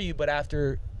 scare you, but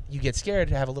after you get scared,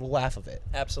 to have a little laugh of it.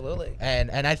 Absolutely. And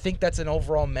I think that's an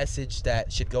overall message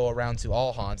that should go around to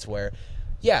all haunts where,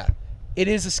 yeah, it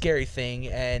is a scary thing,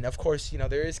 and of course, you know,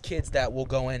 there is kids that will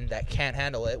go in that can't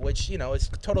handle it, which, you know, is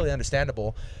totally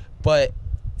understandable, but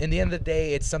in the end of the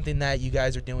day, it's something that you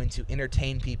guys are doing to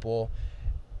entertain people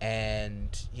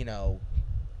and, you know,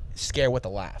 scare with a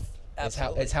laugh.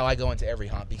 It's how I go into every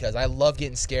haunt, because I love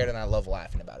getting scared and I love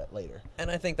laughing about it later.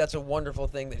 And I think that's a wonderful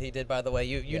thing that he did, by the way.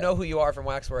 You know who you are from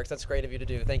Waxworks. That's great of you to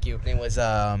do. Thank you. His name was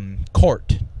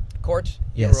Court. Court?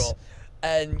 Yes. Rule.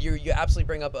 And you absolutely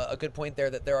bring up a good point there,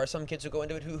 that there are some kids who go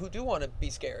into it who do want to be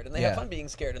scared, and they have fun being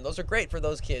scared, and those are great for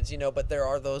those kids, you know, but there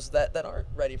are those that aren't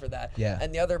ready for that. Yeah.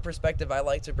 And the other perspective I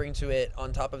like to bring to it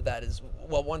on top of that is,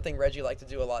 well, one thing Reggie liked to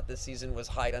do a lot this season was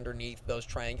hide underneath those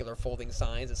triangular folding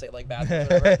signs that say, like,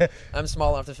 bathrooms or whatever. I'm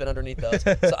small enough to fit underneath those,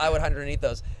 so I would hide underneath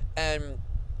those. And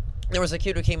there was a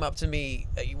kid who came up to me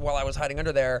while I was hiding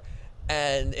under there,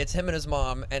 and it's him and his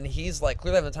mom, and he's, like,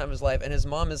 clearly having the time of his life, and his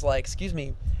mom is like, excuse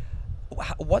me,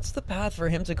 what's the path for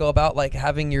him to go about, like,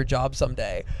 having your job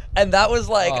someday? And that was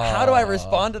like, how do I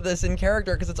respond to this in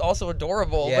character? Because it's also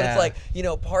adorable, but it's like, you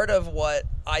know, part of what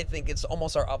I think it's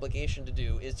almost our obligation to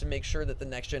do is to make sure that the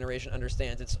next generation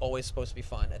understands it's always supposed to be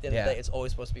fun. At the end of the day, it's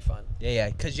always supposed to be fun. Yeah,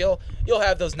 because you'll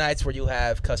have those nights where you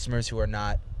have customers who are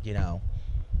not, you know,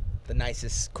 the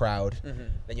nicest crowd.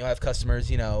 Then you'll have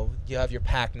customers, you know, you'll have your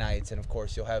pack nights, and of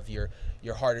course you'll have your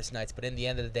hardest nights, but in the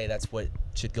end of the day, that's what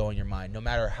should go in your mind. No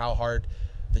matter how hard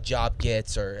the job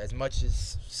gets, or as much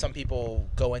as some people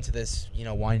go into this, you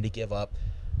know, wanting to give up,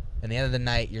 at the end of the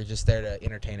night, you're just there to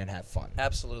entertain and have fun.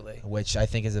 Absolutely. Which I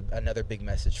think is another big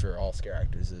message for all scare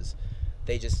actors, is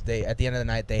they at the end of the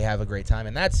night, they have a great time.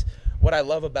 And that's what I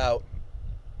love about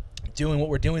doing what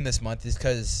we're doing this month, is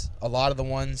because a lot of the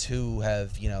ones who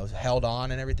have, you know, held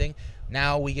on and everything,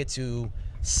 now we get to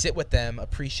sit with them,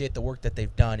 appreciate the work that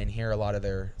they've done, and hear a lot of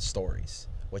their stories,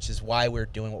 which is why we're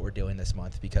doing what we're doing this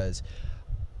month. Because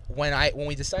when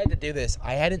we decided to do this,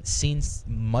 I hadn't seen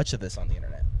much of this on the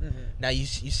internet. Now you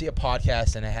see a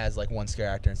podcast and it has like one scare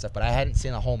actor and stuff, but I hadn't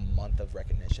seen a whole month of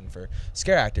recognition for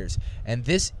scare actors. And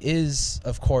this is,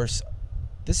 of course,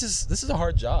 this is a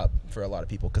hard job for a lot of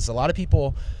people, because a lot of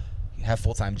people have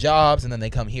full-time jobs, and then they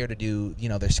come here to do, you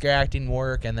know, their scare acting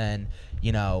work, and then,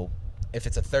 you know, if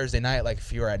it's a Thursday night, like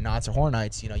if you were at Knott's or Horror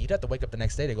Nights, you know, you'd have to wake up the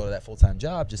next day to go to that full-time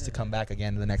job just to come back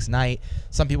again the next night.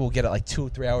 Some people get like 2 or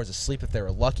 3 hours of sleep if they were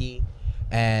lucky.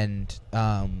 And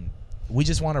we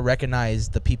just want to recognize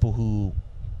the people who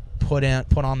put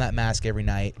on that mask every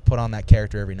night, put on that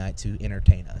character every night to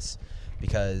entertain us,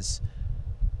 because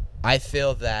I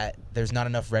feel that there's not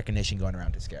enough recognition going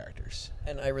around to scare actors.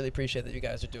 And I really appreciate that you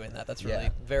guys are doing that. That's really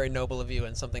very noble of you,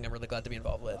 and something I'm really glad to be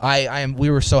involved with. We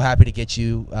were so happy to get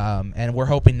you, and we're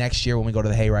hoping next year when we go to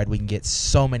the Hayride, we can get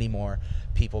so many more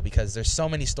people, because there's so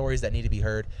many stories that need to be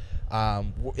heard.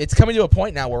 It's coming to a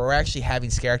point now where we're actually having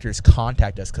scare actors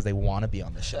contact us because they want to be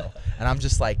on the show, and I'm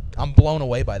just like, I'm blown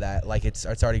away by that. Like, it's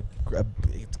already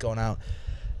going out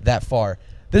that far.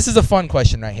 This is a fun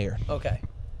question right here. Okay.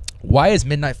 Why is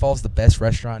Midnight Falls the best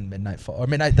restaurant in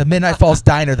the Midnight Falls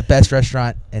Diner the best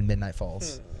restaurant in Midnight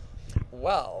Falls?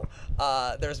 Well,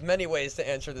 there's many ways to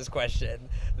answer this question.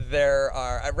 There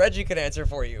are Reggie could answer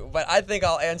for you, but I think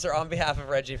I'll answer on behalf of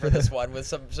Reggie for this one with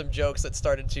some jokes that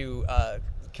started to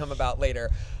come about later.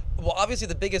 Well, obviously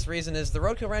the biggest reason is the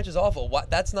Roadkill Ranch is awful.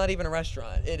 That's not even a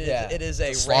restaurant. It is. Yeah. It is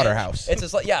a slaughterhouse. It's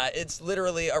it's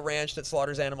literally a ranch that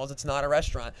slaughters animals. It's not a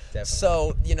restaurant. Definitely.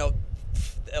 So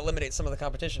eliminate some of the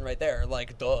competition right there.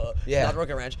 Like, duh. Yeah. Not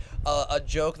Roadkill Ranch. A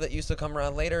joke that used to come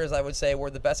around later is I would say we're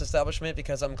the best establishment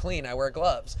because I'm clean. I wear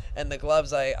gloves, and the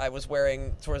gloves I was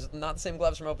wearing towards not the same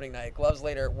gloves from opening night. Gloves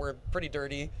later were pretty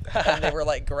dirty, and they were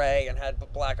like gray and had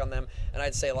black on them. And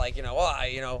I'd say like,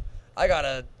 I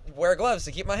gotta wear gloves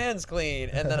to keep my hands clean,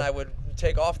 and then I would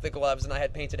take off the gloves and I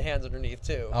had painted hands underneath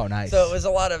too. Oh, nice. So it was a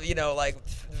lot of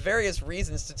various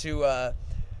reasons to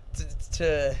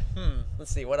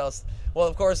let's see what else. Well,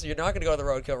 of course, you're not going to go to the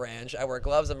Roadkill Ranch. I wear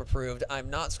gloves. I'm approved. I'm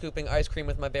not scooping ice cream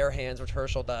with my bare hands, which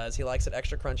Herschel does. He likes it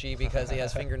extra crunchy because he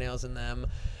has fingernails in them.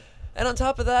 And on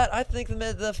top of that, I think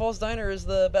the Falls Diner is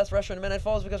the best restaurant in Midnight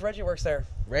Falls because Reggie works there.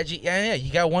 Reggie, yeah,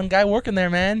 you got one guy working there,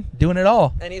 man, doing it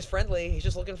all. And he's friendly. He's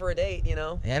just looking for a date,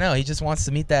 Yeah, I know. He just wants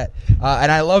to meet that. And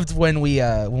I loved when we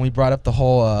brought up the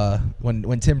whole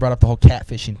when Tim brought up the whole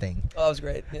catfishing thing. Oh, that was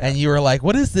great. Yeah. And you were like,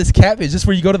 "What is this catfish? Is this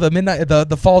where you go to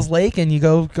the Falls Lake and you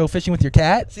go fishing with your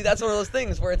cat?" See, that's one of those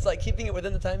things where it's like keeping it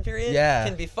within the time period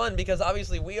can be fun because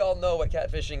obviously we all know what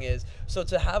catfishing is. So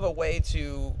to have a way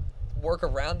to work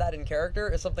around that in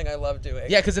character is something I love doing.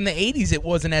 Yeah, because in the 80s it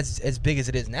wasn't as big as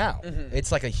it is now. Mm-hmm.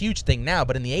 It's like a huge thing now,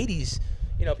 but in the 80s,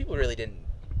 people really didn't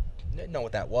know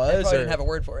what that was. They probably didn't have a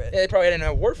word for it. They probably didn't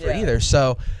have a word for it either.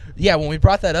 So, yeah, when we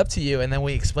brought that up to you and then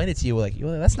we explained it to you, we're like,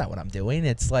 well, that's not what I'm doing.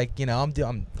 It's like, I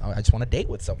just want to date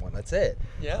with someone. That's it.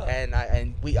 Yeah.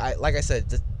 And we like I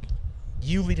said,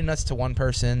 you leading us to one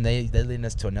person, they leading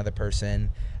us to another person,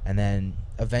 and then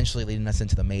eventually leading us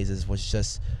into the mazes was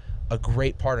just a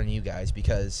great part on you guys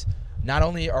because not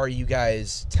only are you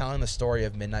guys telling the story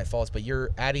of Midnight Falls, but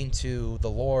you're adding to the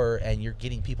lore and you're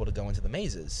getting people to go into the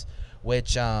mazes,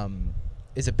 which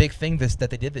is a big thing that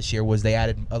they did this year. Was they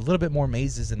added a little bit more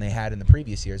mazes than they had in the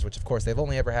previous years, which of course they've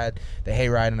only ever had the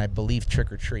Hayride and I believe Trick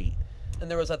or Treat. And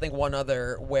there was, I think, one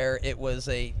other where it was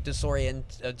a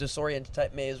disorient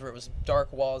type maze where it was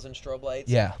dark walls and strobe lights.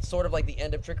 Yeah. Sort of like the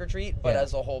end of Trick or Treat, but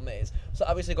as a whole maze. So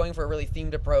obviously going for a really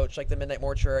themed approach like the Midnight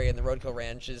Mortuary and the Roadkill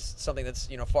Ranch is something that's,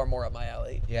 far more up my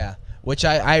alley. Yeah. Which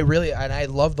I really, and I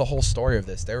love the whole story of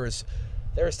this. There was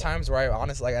times where I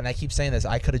honestly, and I keep saying this,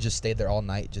 I could have just stayed there all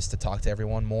night just to talk to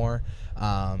everyone more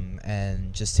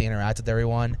and just to interact with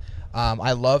everyone.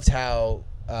 I loved how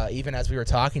even as we were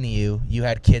talking to you, you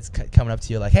had kids coming up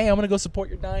to you like, "Hey, I'm gonna go support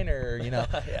your diner," Yeah.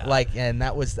 and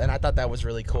I thought that was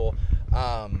really cool.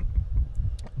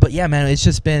 But yeah, man,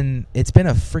 it's been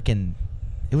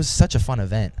it was such a fun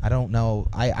event. I don't know,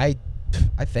 I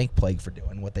thank Plague for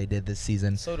doing what they did this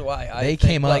season. So do I. They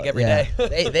came up every day.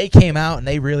 they came out and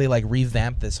they really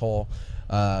revamped this whole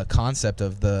concept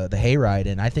of the Hayride,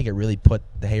 and I think it really put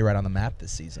the Hayride on the map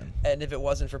this season. And if it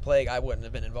wasn't for Plague, I wouldn't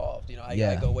have been involved.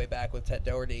 I go way back with Ted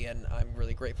Doherty, and I'm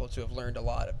really grateful to have learned a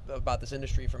lot about this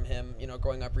industry from him.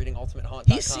 Growing up reading UltimateHaunt.com.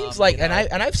 He seems like, and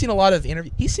I've seen a lot of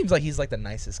interviews. He seems like he's like the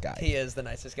nicest guy. He is the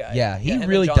nicest guy. Yeah, he him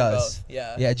really and John does. Both.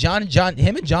 Yeah. Yeah,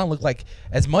 him and John look like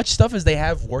as much stuff as they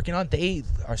have working on. They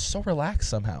are so relaxed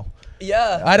somehow.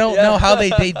 Yeah. I don't know how they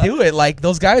do it. Like,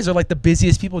 those guys are like the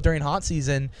busiest people during haunt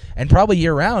season and probably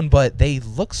year round, but they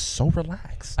look so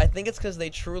relaxed. I think it's because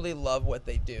they truly love what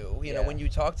they do. You know, when you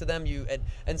talk to them,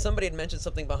 and somebody had mentioned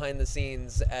something behind the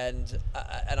scenes, and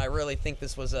I really think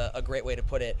this was a great way to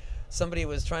put it. Somebody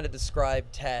was trying to describe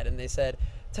Ted, and they said,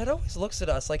 Ted always looks at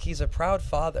us like he's a proud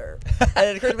father. And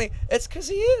it occurred to me, it's because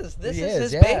he is. This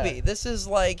is his baby. This is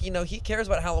like, he cares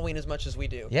about Halloween as much as we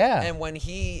do. Yeah. And when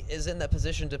he is in that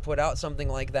position to put out something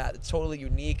like that, it's totally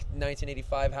unique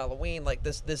 1985 Halloween, like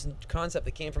this concept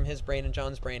that came from his brain and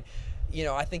John's brain,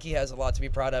 I think he has a lot to be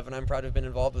proud of, and I'm proud to have been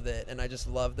involved with it, and I just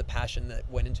love the passion that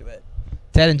went into it.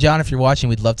 Ted and John, if you're watching,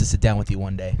 we'd love to sit down with you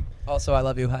one day. Also, I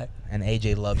love you. Hi. And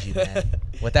AJ loves you, man.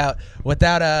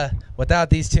 Without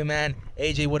these two, man,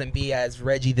 AJ wouldn't be as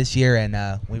Reggie this year,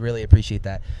 and we really appreciate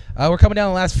that. We're coming down to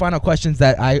the last final questions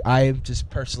that I just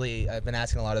personally I've been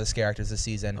asking a lot of these characters this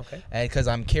season, and because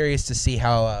I'm curious to see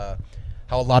how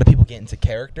a lot of people get into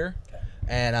character.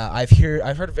 And I've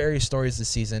heard various stories this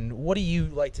season. What do you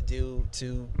like to do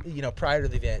to, prior to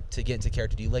the event, to get into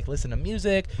character? Do you like listen to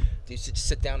music? Do you just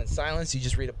sit down in silence? Do you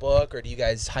just read a book? Or do you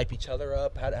guys hype each other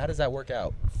up? How does that work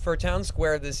out? For Town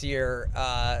Square this year,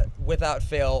 without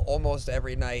fail, almost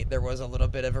every night there was a little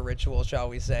bit of a ritual, shall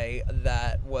we say,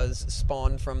 that was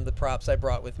spawned from the props I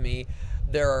brought with me.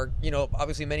 there are, you know,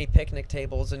 obviously many picnic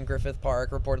tables in Griffith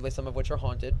Park, reportedly some of which are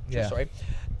haunted. True story.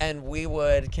 And we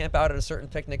would camp out at a certain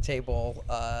picnic table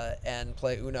and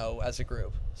play Uno as a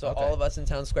group. So all of us in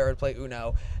Town Square would play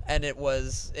Uno, and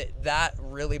that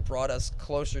really brought us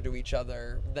closer to each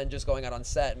other than just going out on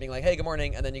set and being like, hey, good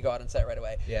morning, and then you go out on set right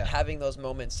away. Yeah. Having those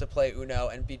moments to play Uno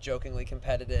and be jokingly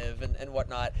competitive and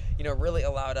whatnot, you know, really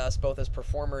allowed us both as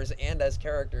performers and as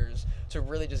characters to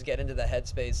really just get into the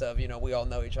headspace of, you know, we all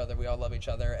know each other, we all love each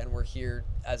other, and we're here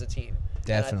as a team.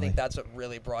 Definitely. And I think that's what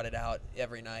really brought it out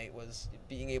every night, was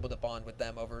being able to bond with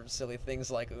them over silly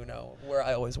things like Uno, where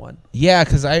I always won. Yeah,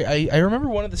 because I remember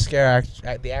one of the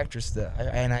the actress,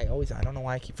 I don't know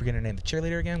why I keep forgetting her name. The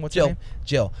cheerleader again? What's her name?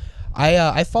 Jill.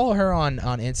 I follow her on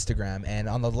Instagram, and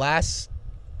on the last,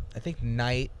 I think,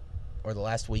 night or the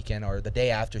last weekend or the day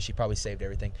after, she probably saved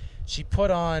everything. She put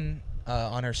on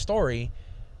her story,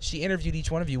 she interviewed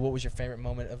each one of you. What was your favorite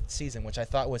moment of the season? Which I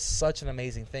thought was such an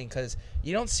amazing thing, because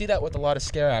you don't see that with a lot of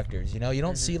scare actors. You know, you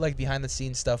don't see like behind the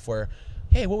scenes stuff where,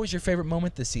 hey, what was your favorite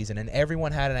moment this season? And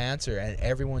everyone had an answer, and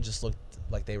everyone just looked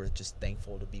like they were just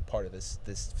thankful to be part of this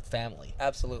family.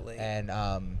 Absolutely. And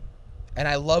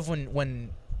I love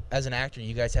when as an actor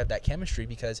you guys have that chemistry,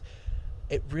 because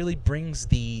it really brings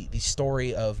the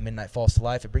story of Midnight Falls to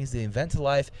life. It brings the event to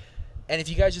life. And if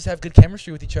you guys just have good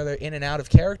chemistry with each other in and out of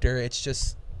character, it's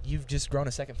just, you've just grown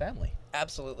a second family.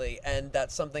 Absolutely. And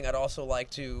that's something I'd also like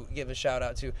to give a shout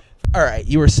out to. All right,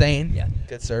 you were saying? Yeah.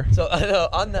 Good, sir. So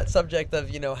on that subject of,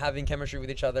 you know, having chemistry with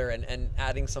each other and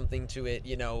adding something to it,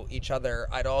 you know, each other,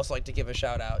 I'd also like to give a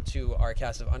shout out to our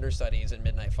cast of understudies in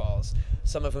Midnight Falls,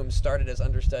 some of whom started as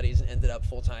understudies and ended up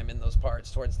full-time in those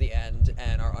parts towards the end,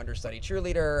 and our understudy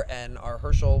cheerleader, and our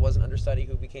Herschel was an understudy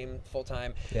who became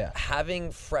full-time. Yeah.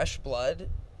 Having fresh blood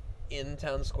in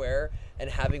Town Square and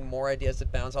having more ideas to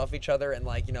bounce off each other, and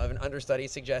like, you know, if an understudy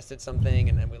suggested something,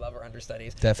 and we love our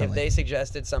understudies. Definitely. If they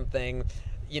suggested something,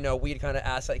 you know, we'd kind of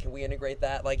ask, like, can we integrate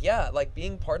that? Like, yeah, like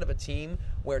being part of a team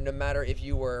where no matter if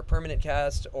you were permanent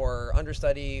cast or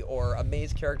understudy or a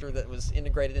maze character that was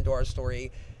integrated into our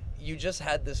story, you just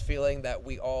had this feeling that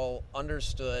we all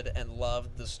understood and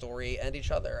loved the story and each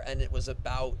other, and it was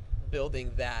about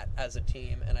building that as a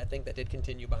team. And I think that did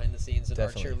continue behind the scenes, and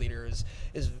Definitely. Our cheerleader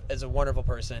is a wonderful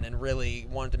person, and really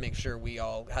wanted to make sure we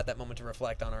all had that moment to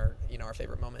reflect on our, you know, our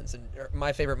favorite moments. And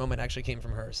my favorite moment actually came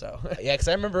from her. So yeah, because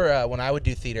I remember when I would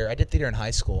do theater, I did theater in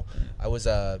high school. I was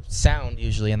sound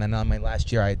usually, and then on my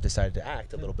last year I decided to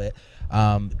act a little bit.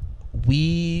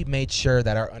 We made sure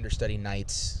that our understudy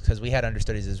nights, because we had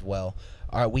understudies as well,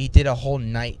 we did a whole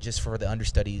night just for the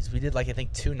understudies. We did, like, I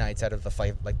think 2 nights out of the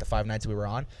 5 nights we were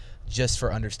on, just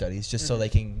for understudies, just so they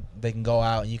can go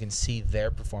out and you can see their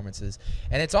performances.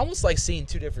 And it's almost like seeing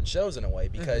 2 different shows in a way,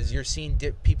 because you're seeing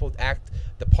people act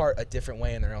the part a different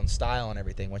way in their own style and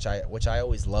everything, which I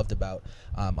always loved about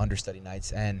understudy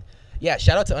nights. And yeah,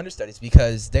 shout out to understudies,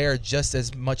 because they are just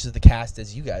as much of the cast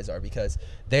as you guys are, because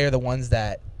they are the ones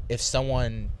that if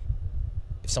someone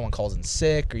calls in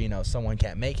sick, or, you know, someone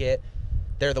can't make it,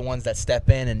 they're the ones that step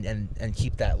in and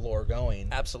keep that lore going.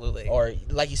 Absolutely. Or,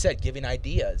 like you said, giving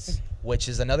ideas, which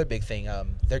is another big thing.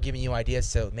 They're giving you ideas,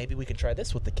 so maybe we can try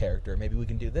this with the character. Maybe we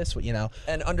can do this, you know.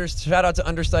 And shout out to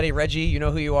understudy Reggie. You know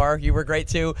who you are. You were great,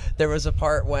 too. There was a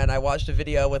part when I watched a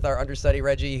video with our understudy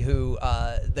Reggie, who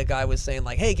the guy was saying,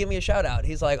 like, hey, give me a shout out.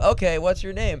 He's like, okay, what's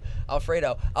your name?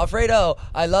 Alfredo. Alfredo,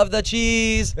 I love the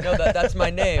cheese. No, that's my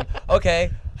name.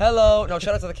 Okay. Hello. No,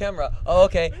 shout out to the camera. Oh,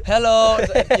 okay. Hello.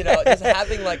 You know, just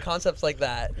having like concepts like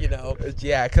that, you know.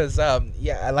 Yeah, because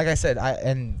yeah, like I said,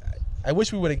 I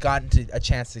wish we would have gotten a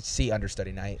chance to see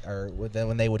understudy night, or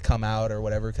when they would come out or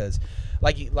whatever, because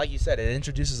like you said, it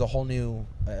introduces a whole new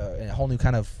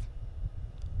kind of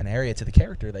an area to the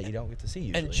character that you don't get to see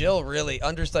usually. And Jill, really,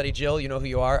 understudy Jill, you know who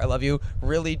you are, I love you,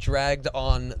 really dragged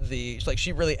on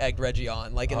she really egged Reggie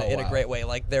on, like in a great way.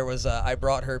 Like there was, I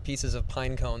brought her pieces of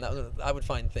pine cone. I would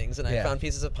find things, and I found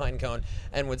pieces of pine cone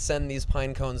and would send these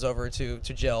pine cones over to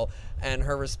Jill, and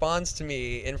her response to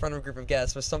me in front of a group of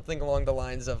guests was something along the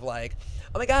lines of like,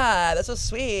 oh my God, that's so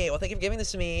sweet. Well, thank you for giving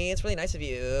this to me. It's really nice of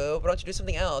you. But why don't you do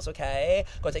something else, okay?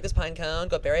 Go take this pine cone,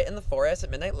 go bury it in the forest at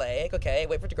Midnight Lake, okay?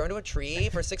 Wait for it to grow into a tree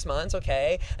for 6 months,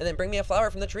 okay? And then bring me a flower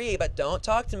from the tree, but don't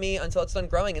talk to me until it's done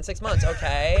growing in 6 months,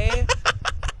 okay?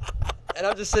 And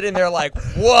I'm just sitting there like,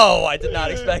 whoa, I did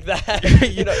not expect that.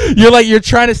 You know, you're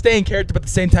trying to stay in character, but at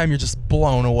the same time you're just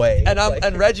blown away. And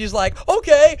and Reggie's like,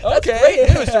 okay, that's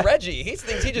great news to Reggie. He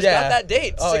thinks he just got that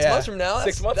date 6 months from now.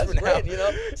 That's great, you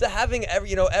know. So having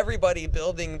everybody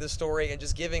building the story and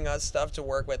just giving us stuff to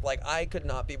work with, like I could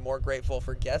not be more grateful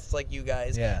for guests like you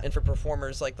guys and for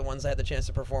performers like the ones I had the chance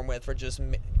to perform with, for just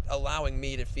allowing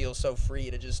me to feel so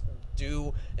free to just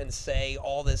do and say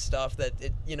all this stuff that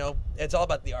it's all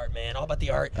about the art, man. All about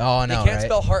the art. Oh, no, you can't right?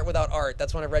 spell heart without art.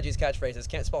 That's one of Reggie's catchphrases.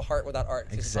 Can't spell heart without art.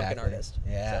 He's a fucking artist.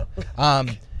 Yeah. So.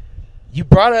 You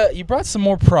brought some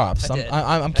more props. I did.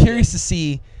 I'm curious to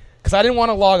see, because I didn't want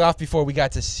to log off before we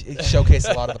got to showcase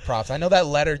a lot of the props. I know that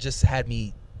letter just had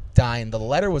me dying. The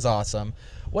letter was awesome.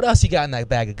 What else you got in that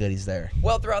bag of goodies there?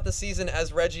 Well, throughout the season,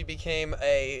 as Reggie became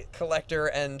a collector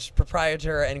and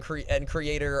proprietor and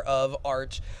creator of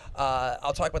art,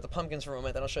 I'll talk about the pumpkins for a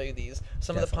moment, then I'll show you these.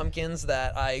 Some of the pumpkins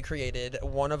that I created,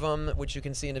 one of them, which you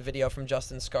can see in a video from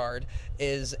Justin Scard,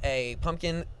 is a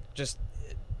pumpkin just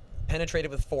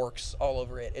penetrated with forks all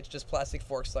over it. It's just plastic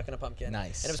forks stuck in a pumpkin.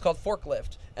 Nice. And it was called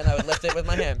Forklift, and I would lift it with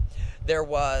my hand. There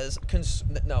was,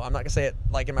 no, I'm not going to say it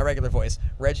like in my regular voice.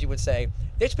 Reggie would say,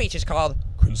 this speech is called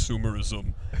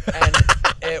Consumerism. And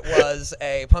it was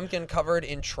a pumpkin covered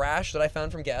in trash that I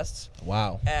found from guests.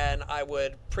 Wow. And I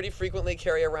would pretty frequently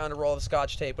carry around a roll of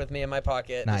Scotch tape with me in my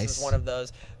pocket. Nice. This is one of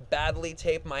those. Badly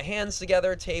tape my hands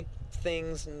together, tape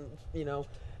things,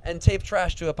 and tape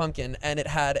trash to a pumpkin. And it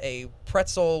had a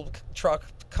pretzel truck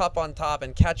cup on top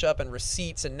and ketchup and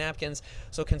receipts and napkins.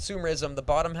 So consumerism, the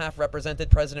bottom half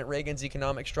represented President Reagan's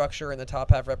economic structure and the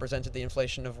top half represented the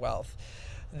inflation of wealth.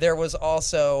 There was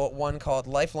also one called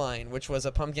Lifeline, which was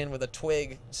a pumpkin with a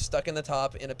twig stuck in the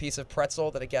top in a piece of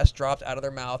pretzel that a guest dropped out of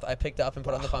their mouth. I picked up and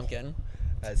put on the pumpkin.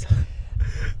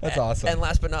 That's awesome. And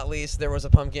last but not least, there was a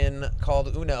pumpkin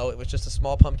called Uno. It was just a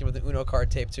small pumpkin with an Uno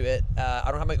card taped to it. I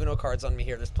don't have my Uno cards on me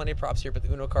here. There's plenty of props here, but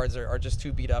the Uno cards are just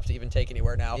too beat up to even take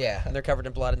anywhere now. Yeah. And they're covered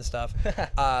in blood and stuff.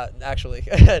 Actually.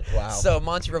 Wow. So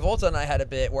Monty Revolta and I had a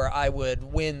bit where I would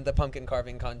win the pumpkin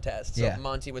carving contest. So Yeah.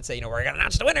 Monty would say, we're going to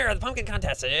announce the winner of the pumpkin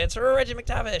contest. It's Reggie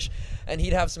McTavish. And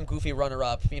he'd have some goofy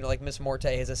runner-up. Like Miss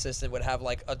Morte, his assistant, would have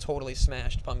like a totally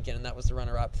smashed pumpkin, and that was the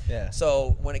runner-up. Yeah.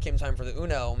 So when it came time for the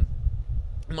Uno,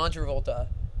 Monty Revolta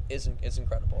is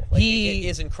incredible. He it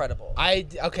is incredible. I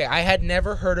had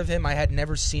never heard of him. I had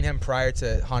never seen him prior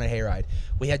to Haunted Hayride.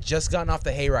 We had just gotten off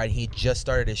the Hayride. He just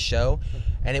started his show,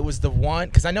 and it was the one,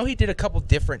 because I know he did a couple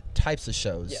different types of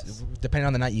shows, Yes. depending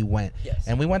on the night you went. Yes.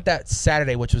 And we went that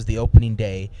Saturday, which was the opening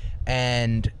day,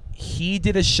 and he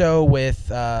did a show with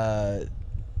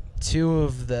two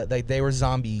of the, they were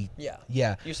zombie. Yeah.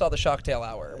 Yeah. You saw the Shocktail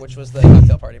Hour, which was the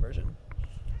cocktail party version.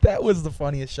 That was the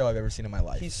funniest show I've ever seen in my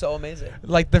life. He's so amazing.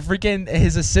 Like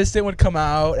his assistant would come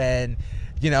out, and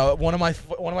one of my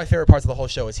favorite parts of the whole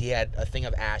show is he had a thing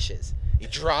of ashes. He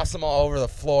drops them all over the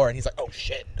floor, and he's like, "Oh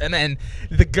shit!" And then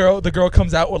the girl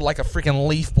comes out with like a freaking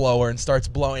leaf blower and starts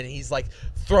blowing. And he's like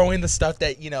throwing the stuff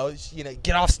that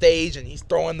get off stage, and he's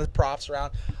throwing the props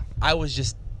around. I was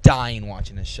just dying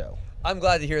watching this show. I'm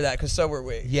glad to hear that, because so were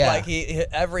we. Yeah. Like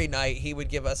every night he would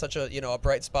give us such a a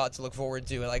bright spot to look forward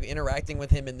to, and like interacting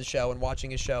with him in the show and watching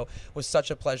his show was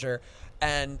such a pleasure.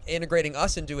 And integrating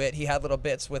us into it, he had little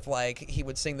bits with like he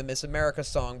would sing the Miss America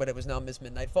song, but it was now Miss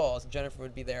Midnight Falls, and Jennifer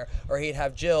would be there, or he'd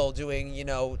have Jill doing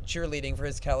cheerleading for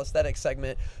his calisthenics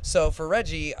segment. So for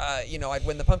Reggie, I'd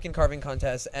win the pumpkin carving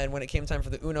contest, and when it came time for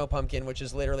the Uno pumpkin, which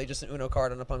is literally just an Uno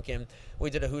card on a pumpkin,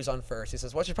 we did a Who's on First. He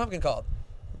says, "What's your pumpkin called?"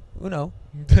 Uno.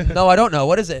 No, I don't know.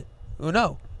 What is it?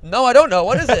 Uno. No, I don't know.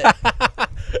 What is it?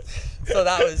 So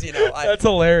that was, That's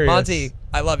hilarious. Monty,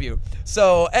 I love you.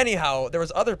 So anyhow, there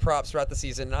was other props throughout the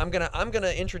season. I'm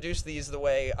gonna introduce these the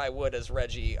way I would as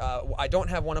Reggie. I don't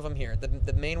have one of them here.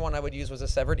 The main one I would use was a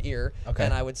severed ear. Okay.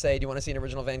 And I would say, "Do you want to see an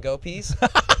original Van Gogh piece?"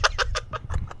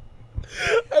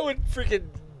 I would freaking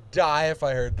die if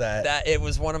I heard that. That it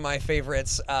was one of my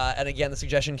favorites, and again, the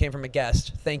suggestion came from a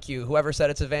guest. Thank you, whoever said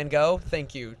it's a Van Gogh.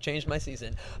 Thank you, changed my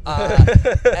season.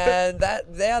 And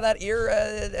that ear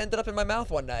ended up in my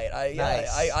mouth one night.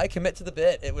 Nice. I commit to the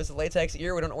bit. It was a latex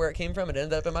ear. We don't know where it came from. It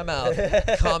ended up in my mouth.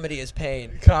 Comedy is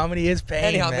pain. Comedy is pain.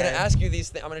 Anyhow, I'm man. going to ask you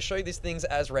these. I'm going to show you these things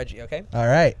as Reggie. Okay? All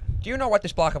right. Do you know what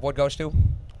this block of wood goes to?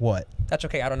 What? That's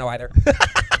okay. I don't know either.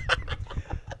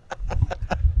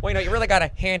 Well, you really got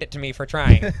to hand it to me for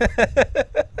trying.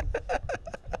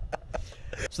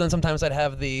 So then sometimes I'd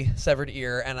have the severed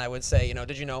ear, and I would say,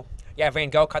 did you know? Yeah,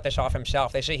 Van Gogh cut this off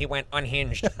himself. They say he went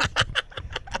unhinged.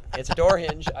 It's a door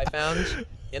hinge I found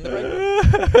in the break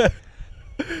room.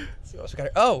 Let's see what else we got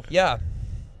here. Oh, yeah.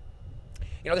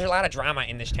 There's a lot of drama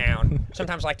in this town.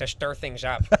 Sometimes I like to stir things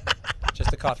up.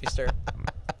 Just a coffee stir.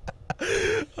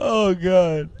 Oh,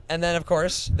 God. And then, of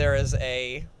course, there is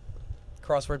a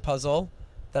crossword puzzle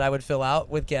that I would fill out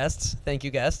with guests. Thank you,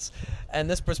 guests. And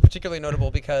this was particularly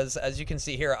notable because, as you can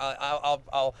see here,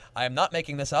 I am not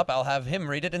making this up. I'll have him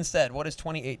read it instead. What is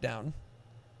 28 down?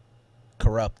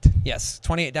 Corrupt. Yes,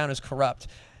 28 down is corrupt.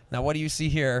 Now, what do you see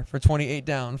here for 28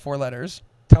 down? 4 letters.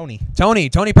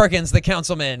 Tony Perkins, the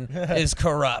councilman, is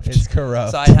corrupt. It's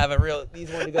corrupt. So I have a real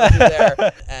easy one to go through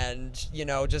there. And, you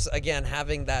know, just, again,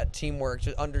 having that teamwork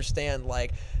to understand,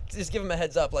 like, just give him a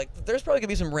heads up. Like, there's probably going to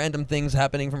be some random things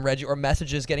happening from Reggie or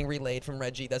messages getting relayed from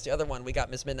Reggie. That's the other one. We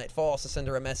got Miss Midnight Falls to send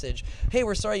her a message. Hey,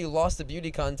 we're sorry you lost the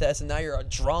beauty contest and now you're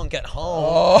drunk at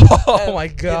home. Oh, and, my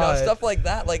God. You know, stuff like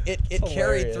that. Like, it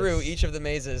carried hilarious. through each of the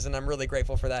mazes, and I'm really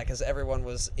grateful for that because everyone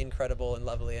was incredible and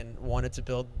lovely and wanted to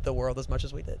build the world as much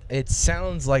as we did. It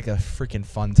sounds like a freaking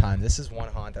fun time. This is one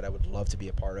haunt that I would love to be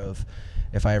a part of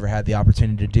if I ever had the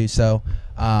opportunity to do so.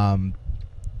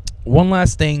 One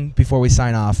last thing before we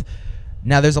sign off.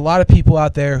 Now, there's a lot of people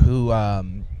out there who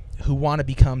want to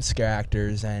become scare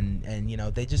actors, and you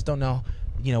know, they just don't know,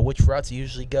 you know, which route to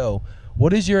usually go.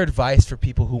 What is your advice for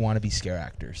people who want to be scare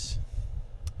actors?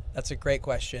 That's a great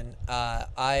question. I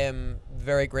am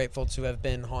very grateful to have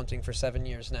been haunting for 7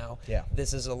 years now. Yeah.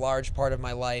 This is a large part of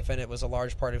my life, and it was a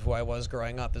large part of who I was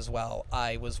growing up as well.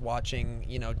 I was watching,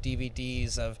 you know,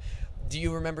 DVDs of... Do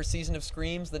you remember Season of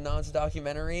Screams, the Nods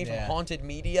documentary from Haunted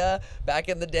Media? Back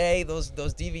in the day, those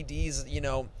DVDs, you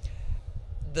know,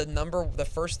 the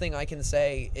first thing I can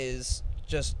say is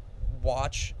just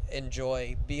watch,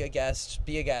 enjoy, be a guest,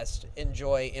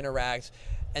 enjoy, interact.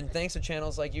 And thanks to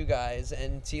channels like you guys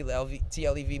and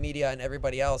TLEV Media and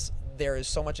everybody else, there is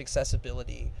so much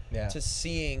accessibility to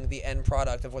seeing the end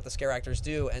product of what the scare actors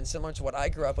do. And similar to what I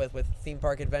grew up with Theme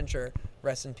Park Adventure,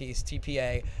 rest in peace,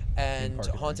 TPA, and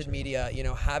Haunted Media, you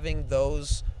know, having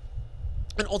those,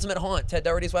 and Ultimate Haunt, Ted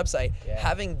Doherty's website,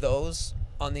 having those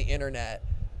on the internet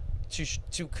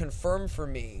to confirm for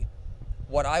me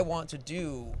what I want to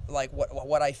do, like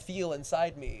what I feel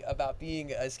inside me about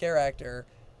being a scare actor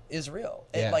is real.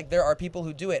 And like, there are people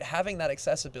who do it. Having that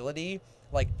accessibility,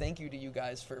 like, thank you to you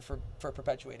guys for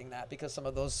perpetuating that, because some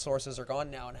of those sources are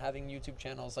gone now, and having YouTube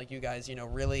channels like you guys, you know,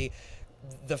 really,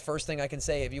 the first thing I can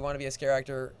say, if you want to be a scare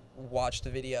actor, watch the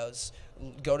videos,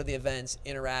 go to the events,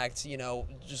 interact, you know,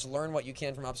 just learn what you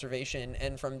can from observation.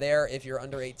 And from there, if you're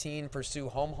under 18, pursue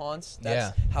home haunts.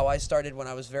 That's how I started when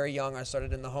I was very young. I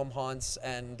started in the home haunts,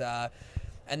 and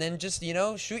then just, you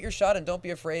know, shoot your shot and don't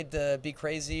be afraid to be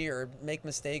crazy or make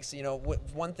mistakes. You know,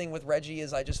 one thing with Reggie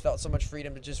is I just felt so much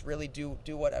freedom to just really do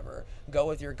whatever. Go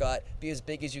with your gut. Be as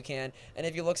big as you can. And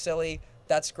if you look silly,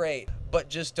 that's great. But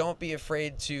just don't be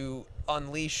afraid to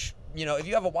unleash. You know, if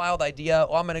you have a wild idea,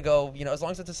 well, I'm going to go, you know, as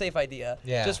long as it's a safe idea,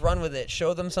 just run with it.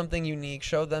 Show them something unique.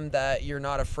 Show them that you're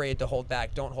not afraid to hold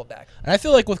back. Don't hold back. And I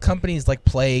feel like with companies like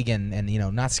Plague and you know,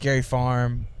 Not Scary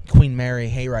Farm, Queen Mary,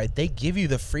 Hayride, they give you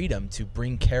the freedom to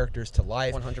bring characters to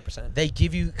life. 100%. They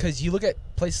give you, because you look at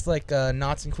places like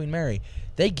Knott's and Queen Mary,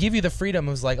 they give you the freedom.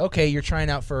 It was like, okay, you're trying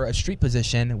out for a street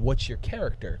position. What's your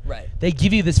character? Right. They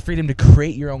give you this freedom to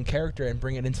create your own character and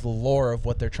bring it into the lore of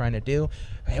what they're trying to do.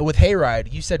 With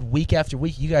Hayride, you said week after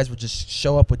week, you guys would just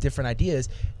show up with different ideas.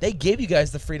 They gave you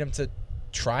guys the freedom to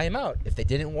try them out. If they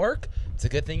didn't work, it's a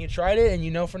good thing you tried it, and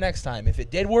you know for next time. If it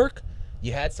did work,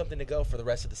 you had something to go for the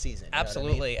rest of the season.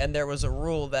 Absolutely. You know what I mean? And there was a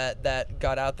rule that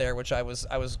got out there, which I was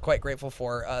quite grateful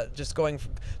for. Just talking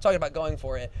about going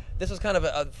for it. This was kind of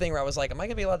a thing where I was like, am I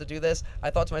gonna be allowed to do this? I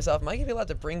thought to myself, am I gonna be allowed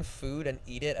to bring food and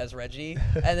eat it as Reggie?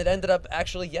 And it ended up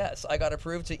actually, yes, I got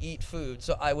approved to eat food.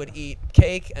 So I would eat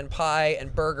cake and pie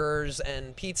and burgers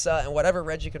and pizza and whatever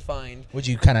Reggie could find. Would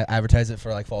you kind of advertise it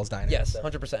for like Falls Diner? Yes,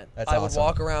 100%. That's I awesome. would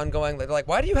walk around going, they're like,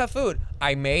 why do you have food?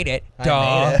 I made it.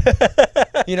 I made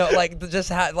it. You know, like,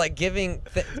 just like giving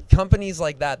companies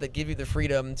like that give you the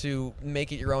freedom to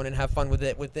make it your own and have fun with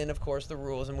it within, of course, the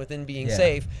rules and within being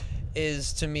safe,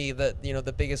 is to me the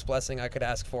the biggest blessing I could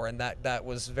ask for. And that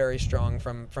was very strong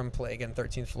from Plague and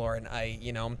 13th Floor. And I,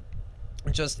 you know,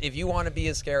 just, if you want to be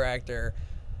a scare actor,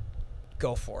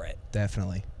 go for it.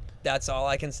 Definitely. That's all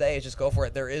I can say, is just go for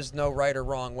it. There is no right or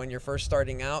wrong. When you're first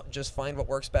starting out, just find what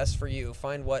works best for you.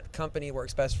 Find what company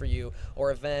works best for you,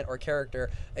 or event or character.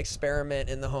 Experiment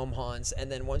in the home haunts.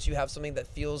 And then once you have something that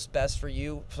feels best for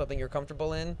you, something you're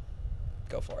comfortable in,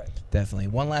 go for it. Definitely.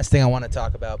 One last thing I want to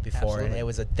talk about before, and it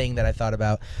was a thing that I thought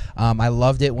about. I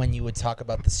loved it when you would talk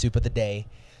about the soup of the day,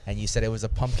 and you said it was a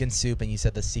pumpkin soup, and you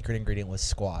said the secret ingredient was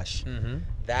squash.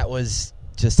 That was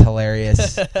just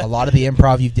hilarious. A lot of the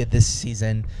improv you did this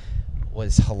season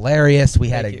was hilarious. We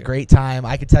had a great time.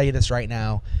 I could tell you this right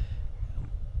now.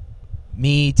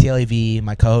 Me, TLEV,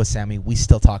 my co-host Sammy, we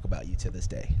still talk about you to this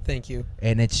day. Thank you.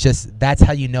 And it's just, that's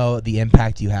how you know the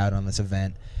impact you had on this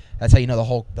event. That's how you know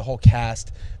the whole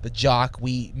cast, the jock.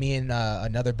 Me and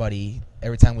another buddy,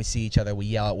 every time we see each other, we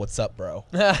yell out, "What's up, bro?"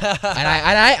 and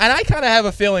I kind of have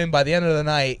a feeling by the end of the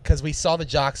night, because we saw the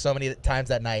jock so many times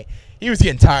that night, he was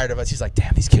getting tired of us. He's like,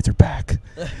 damn, these kids are back.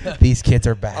 These kids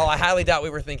are back. Oh, I highly doubt we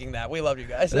were thinking that. We loved you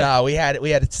guys. No, we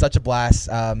had such a blast.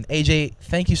 AJ,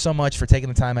 thank you so much for taking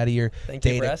the time out of your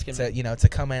day to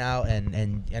come out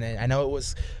and I know it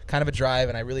was kind of a drive,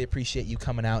 and I really appreciate you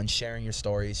coming out and sharing your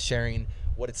stories, sharing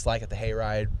what it's like at the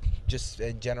Hayride, just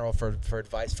in general for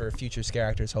advice for future scare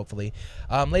actors, hopefully.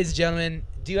 Ladies and gentlemen,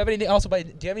 do you have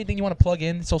anything you want to plug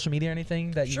in, social media or anything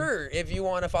that you... Sure. If you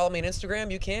want to follow me on Instagram,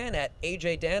 you can at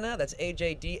AJ Danna. That's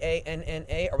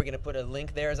AJDANNA. Are we going to put a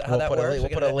link there? Is that how that works? We'll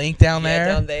put a link down there.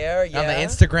 Down there, yeah. On the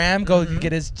Instagram, go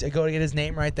get his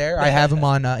name right there. I have him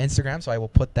on Instagram, so I will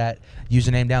put that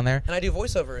username down there. And I do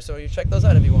voiceover, so you check those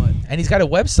out if you want. And he's got a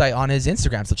website on his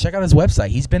Instagram, so check out his website.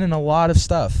 He's been in a lot of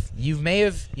stuff. You may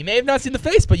have not seen the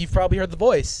face, but you've probably heard the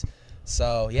voice.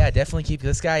 So yeah, definitely keep.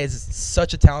 This guy is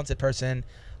such a talented person.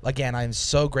 Again, I'm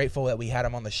so grateful that we had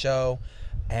him on the show.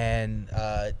 And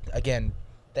again,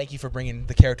 thank you for bringing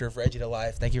the character of Reggie to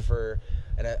life. Thank you for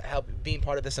being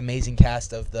part of this amazing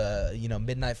cast of the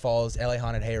Midnight Falls LA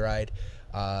Haunted Hayride.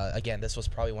 Again, this was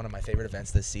probably one of my favorite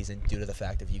events this season due to the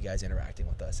fact of you guys interacting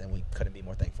with us, and we couldn't be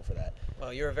more thankful for that.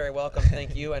 Well, you're very welcome.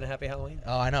 Thank you, and happy Halloween.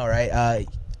 Oh, I know, right?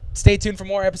 Stay tuned for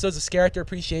more episodes of Scare Actor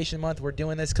Appreciation Month. We're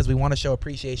doing this because we want to show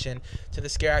appreciation to the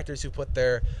scare actors who put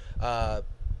their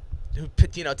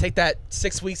take that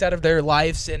 6 weeks out of their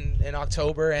lives in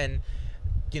October and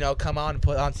come on and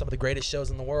put on some of the greatest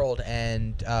shows in the world.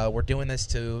 And we're doing this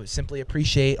to simply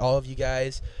appreciate all of you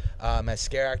guys as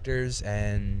scare actors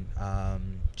and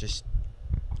just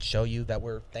show you that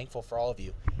we're thankful for all of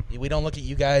you. We don't look at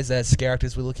you guys as scare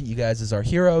actors. We look at you guys as our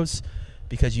heroes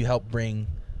because you help bring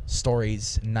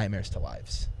stories and nightmares to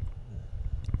lives.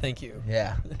 Thank you.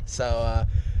 Yeah. So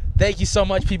thank you so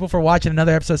much, people, for watching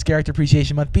another episode of Scare Actor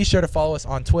Appreciation Month. Be sure to follow us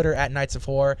on Twitter at Nights of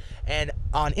Horror and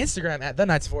on Instagram at The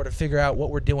Nights of Horror to figure out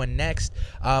what we're doing next.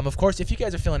 Of course, if you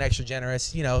guys are feeling extra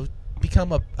generous,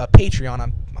 become a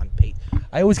Patreon.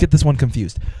 I always get this one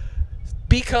confused.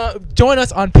 Join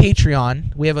us on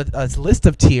Patreon. We have a list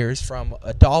of tiers from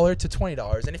 $1 to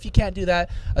 $20, and if you can't do that,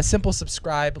 a simple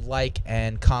subscribe, like,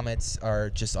 and comments are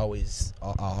just always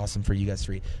awesome for you guys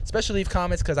to read. Especially leave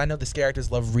comments because I know the scare actors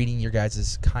love reading your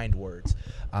guys' kind words.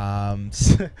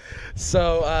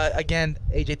 So again,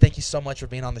 AJ, thank you so much for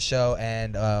being on the show,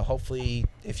 and hopefully,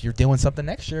 if you're doing something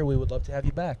next year, we would love to have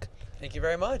you back. Thank you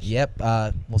very much. Yep.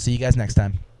 We'll see you guys next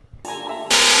time.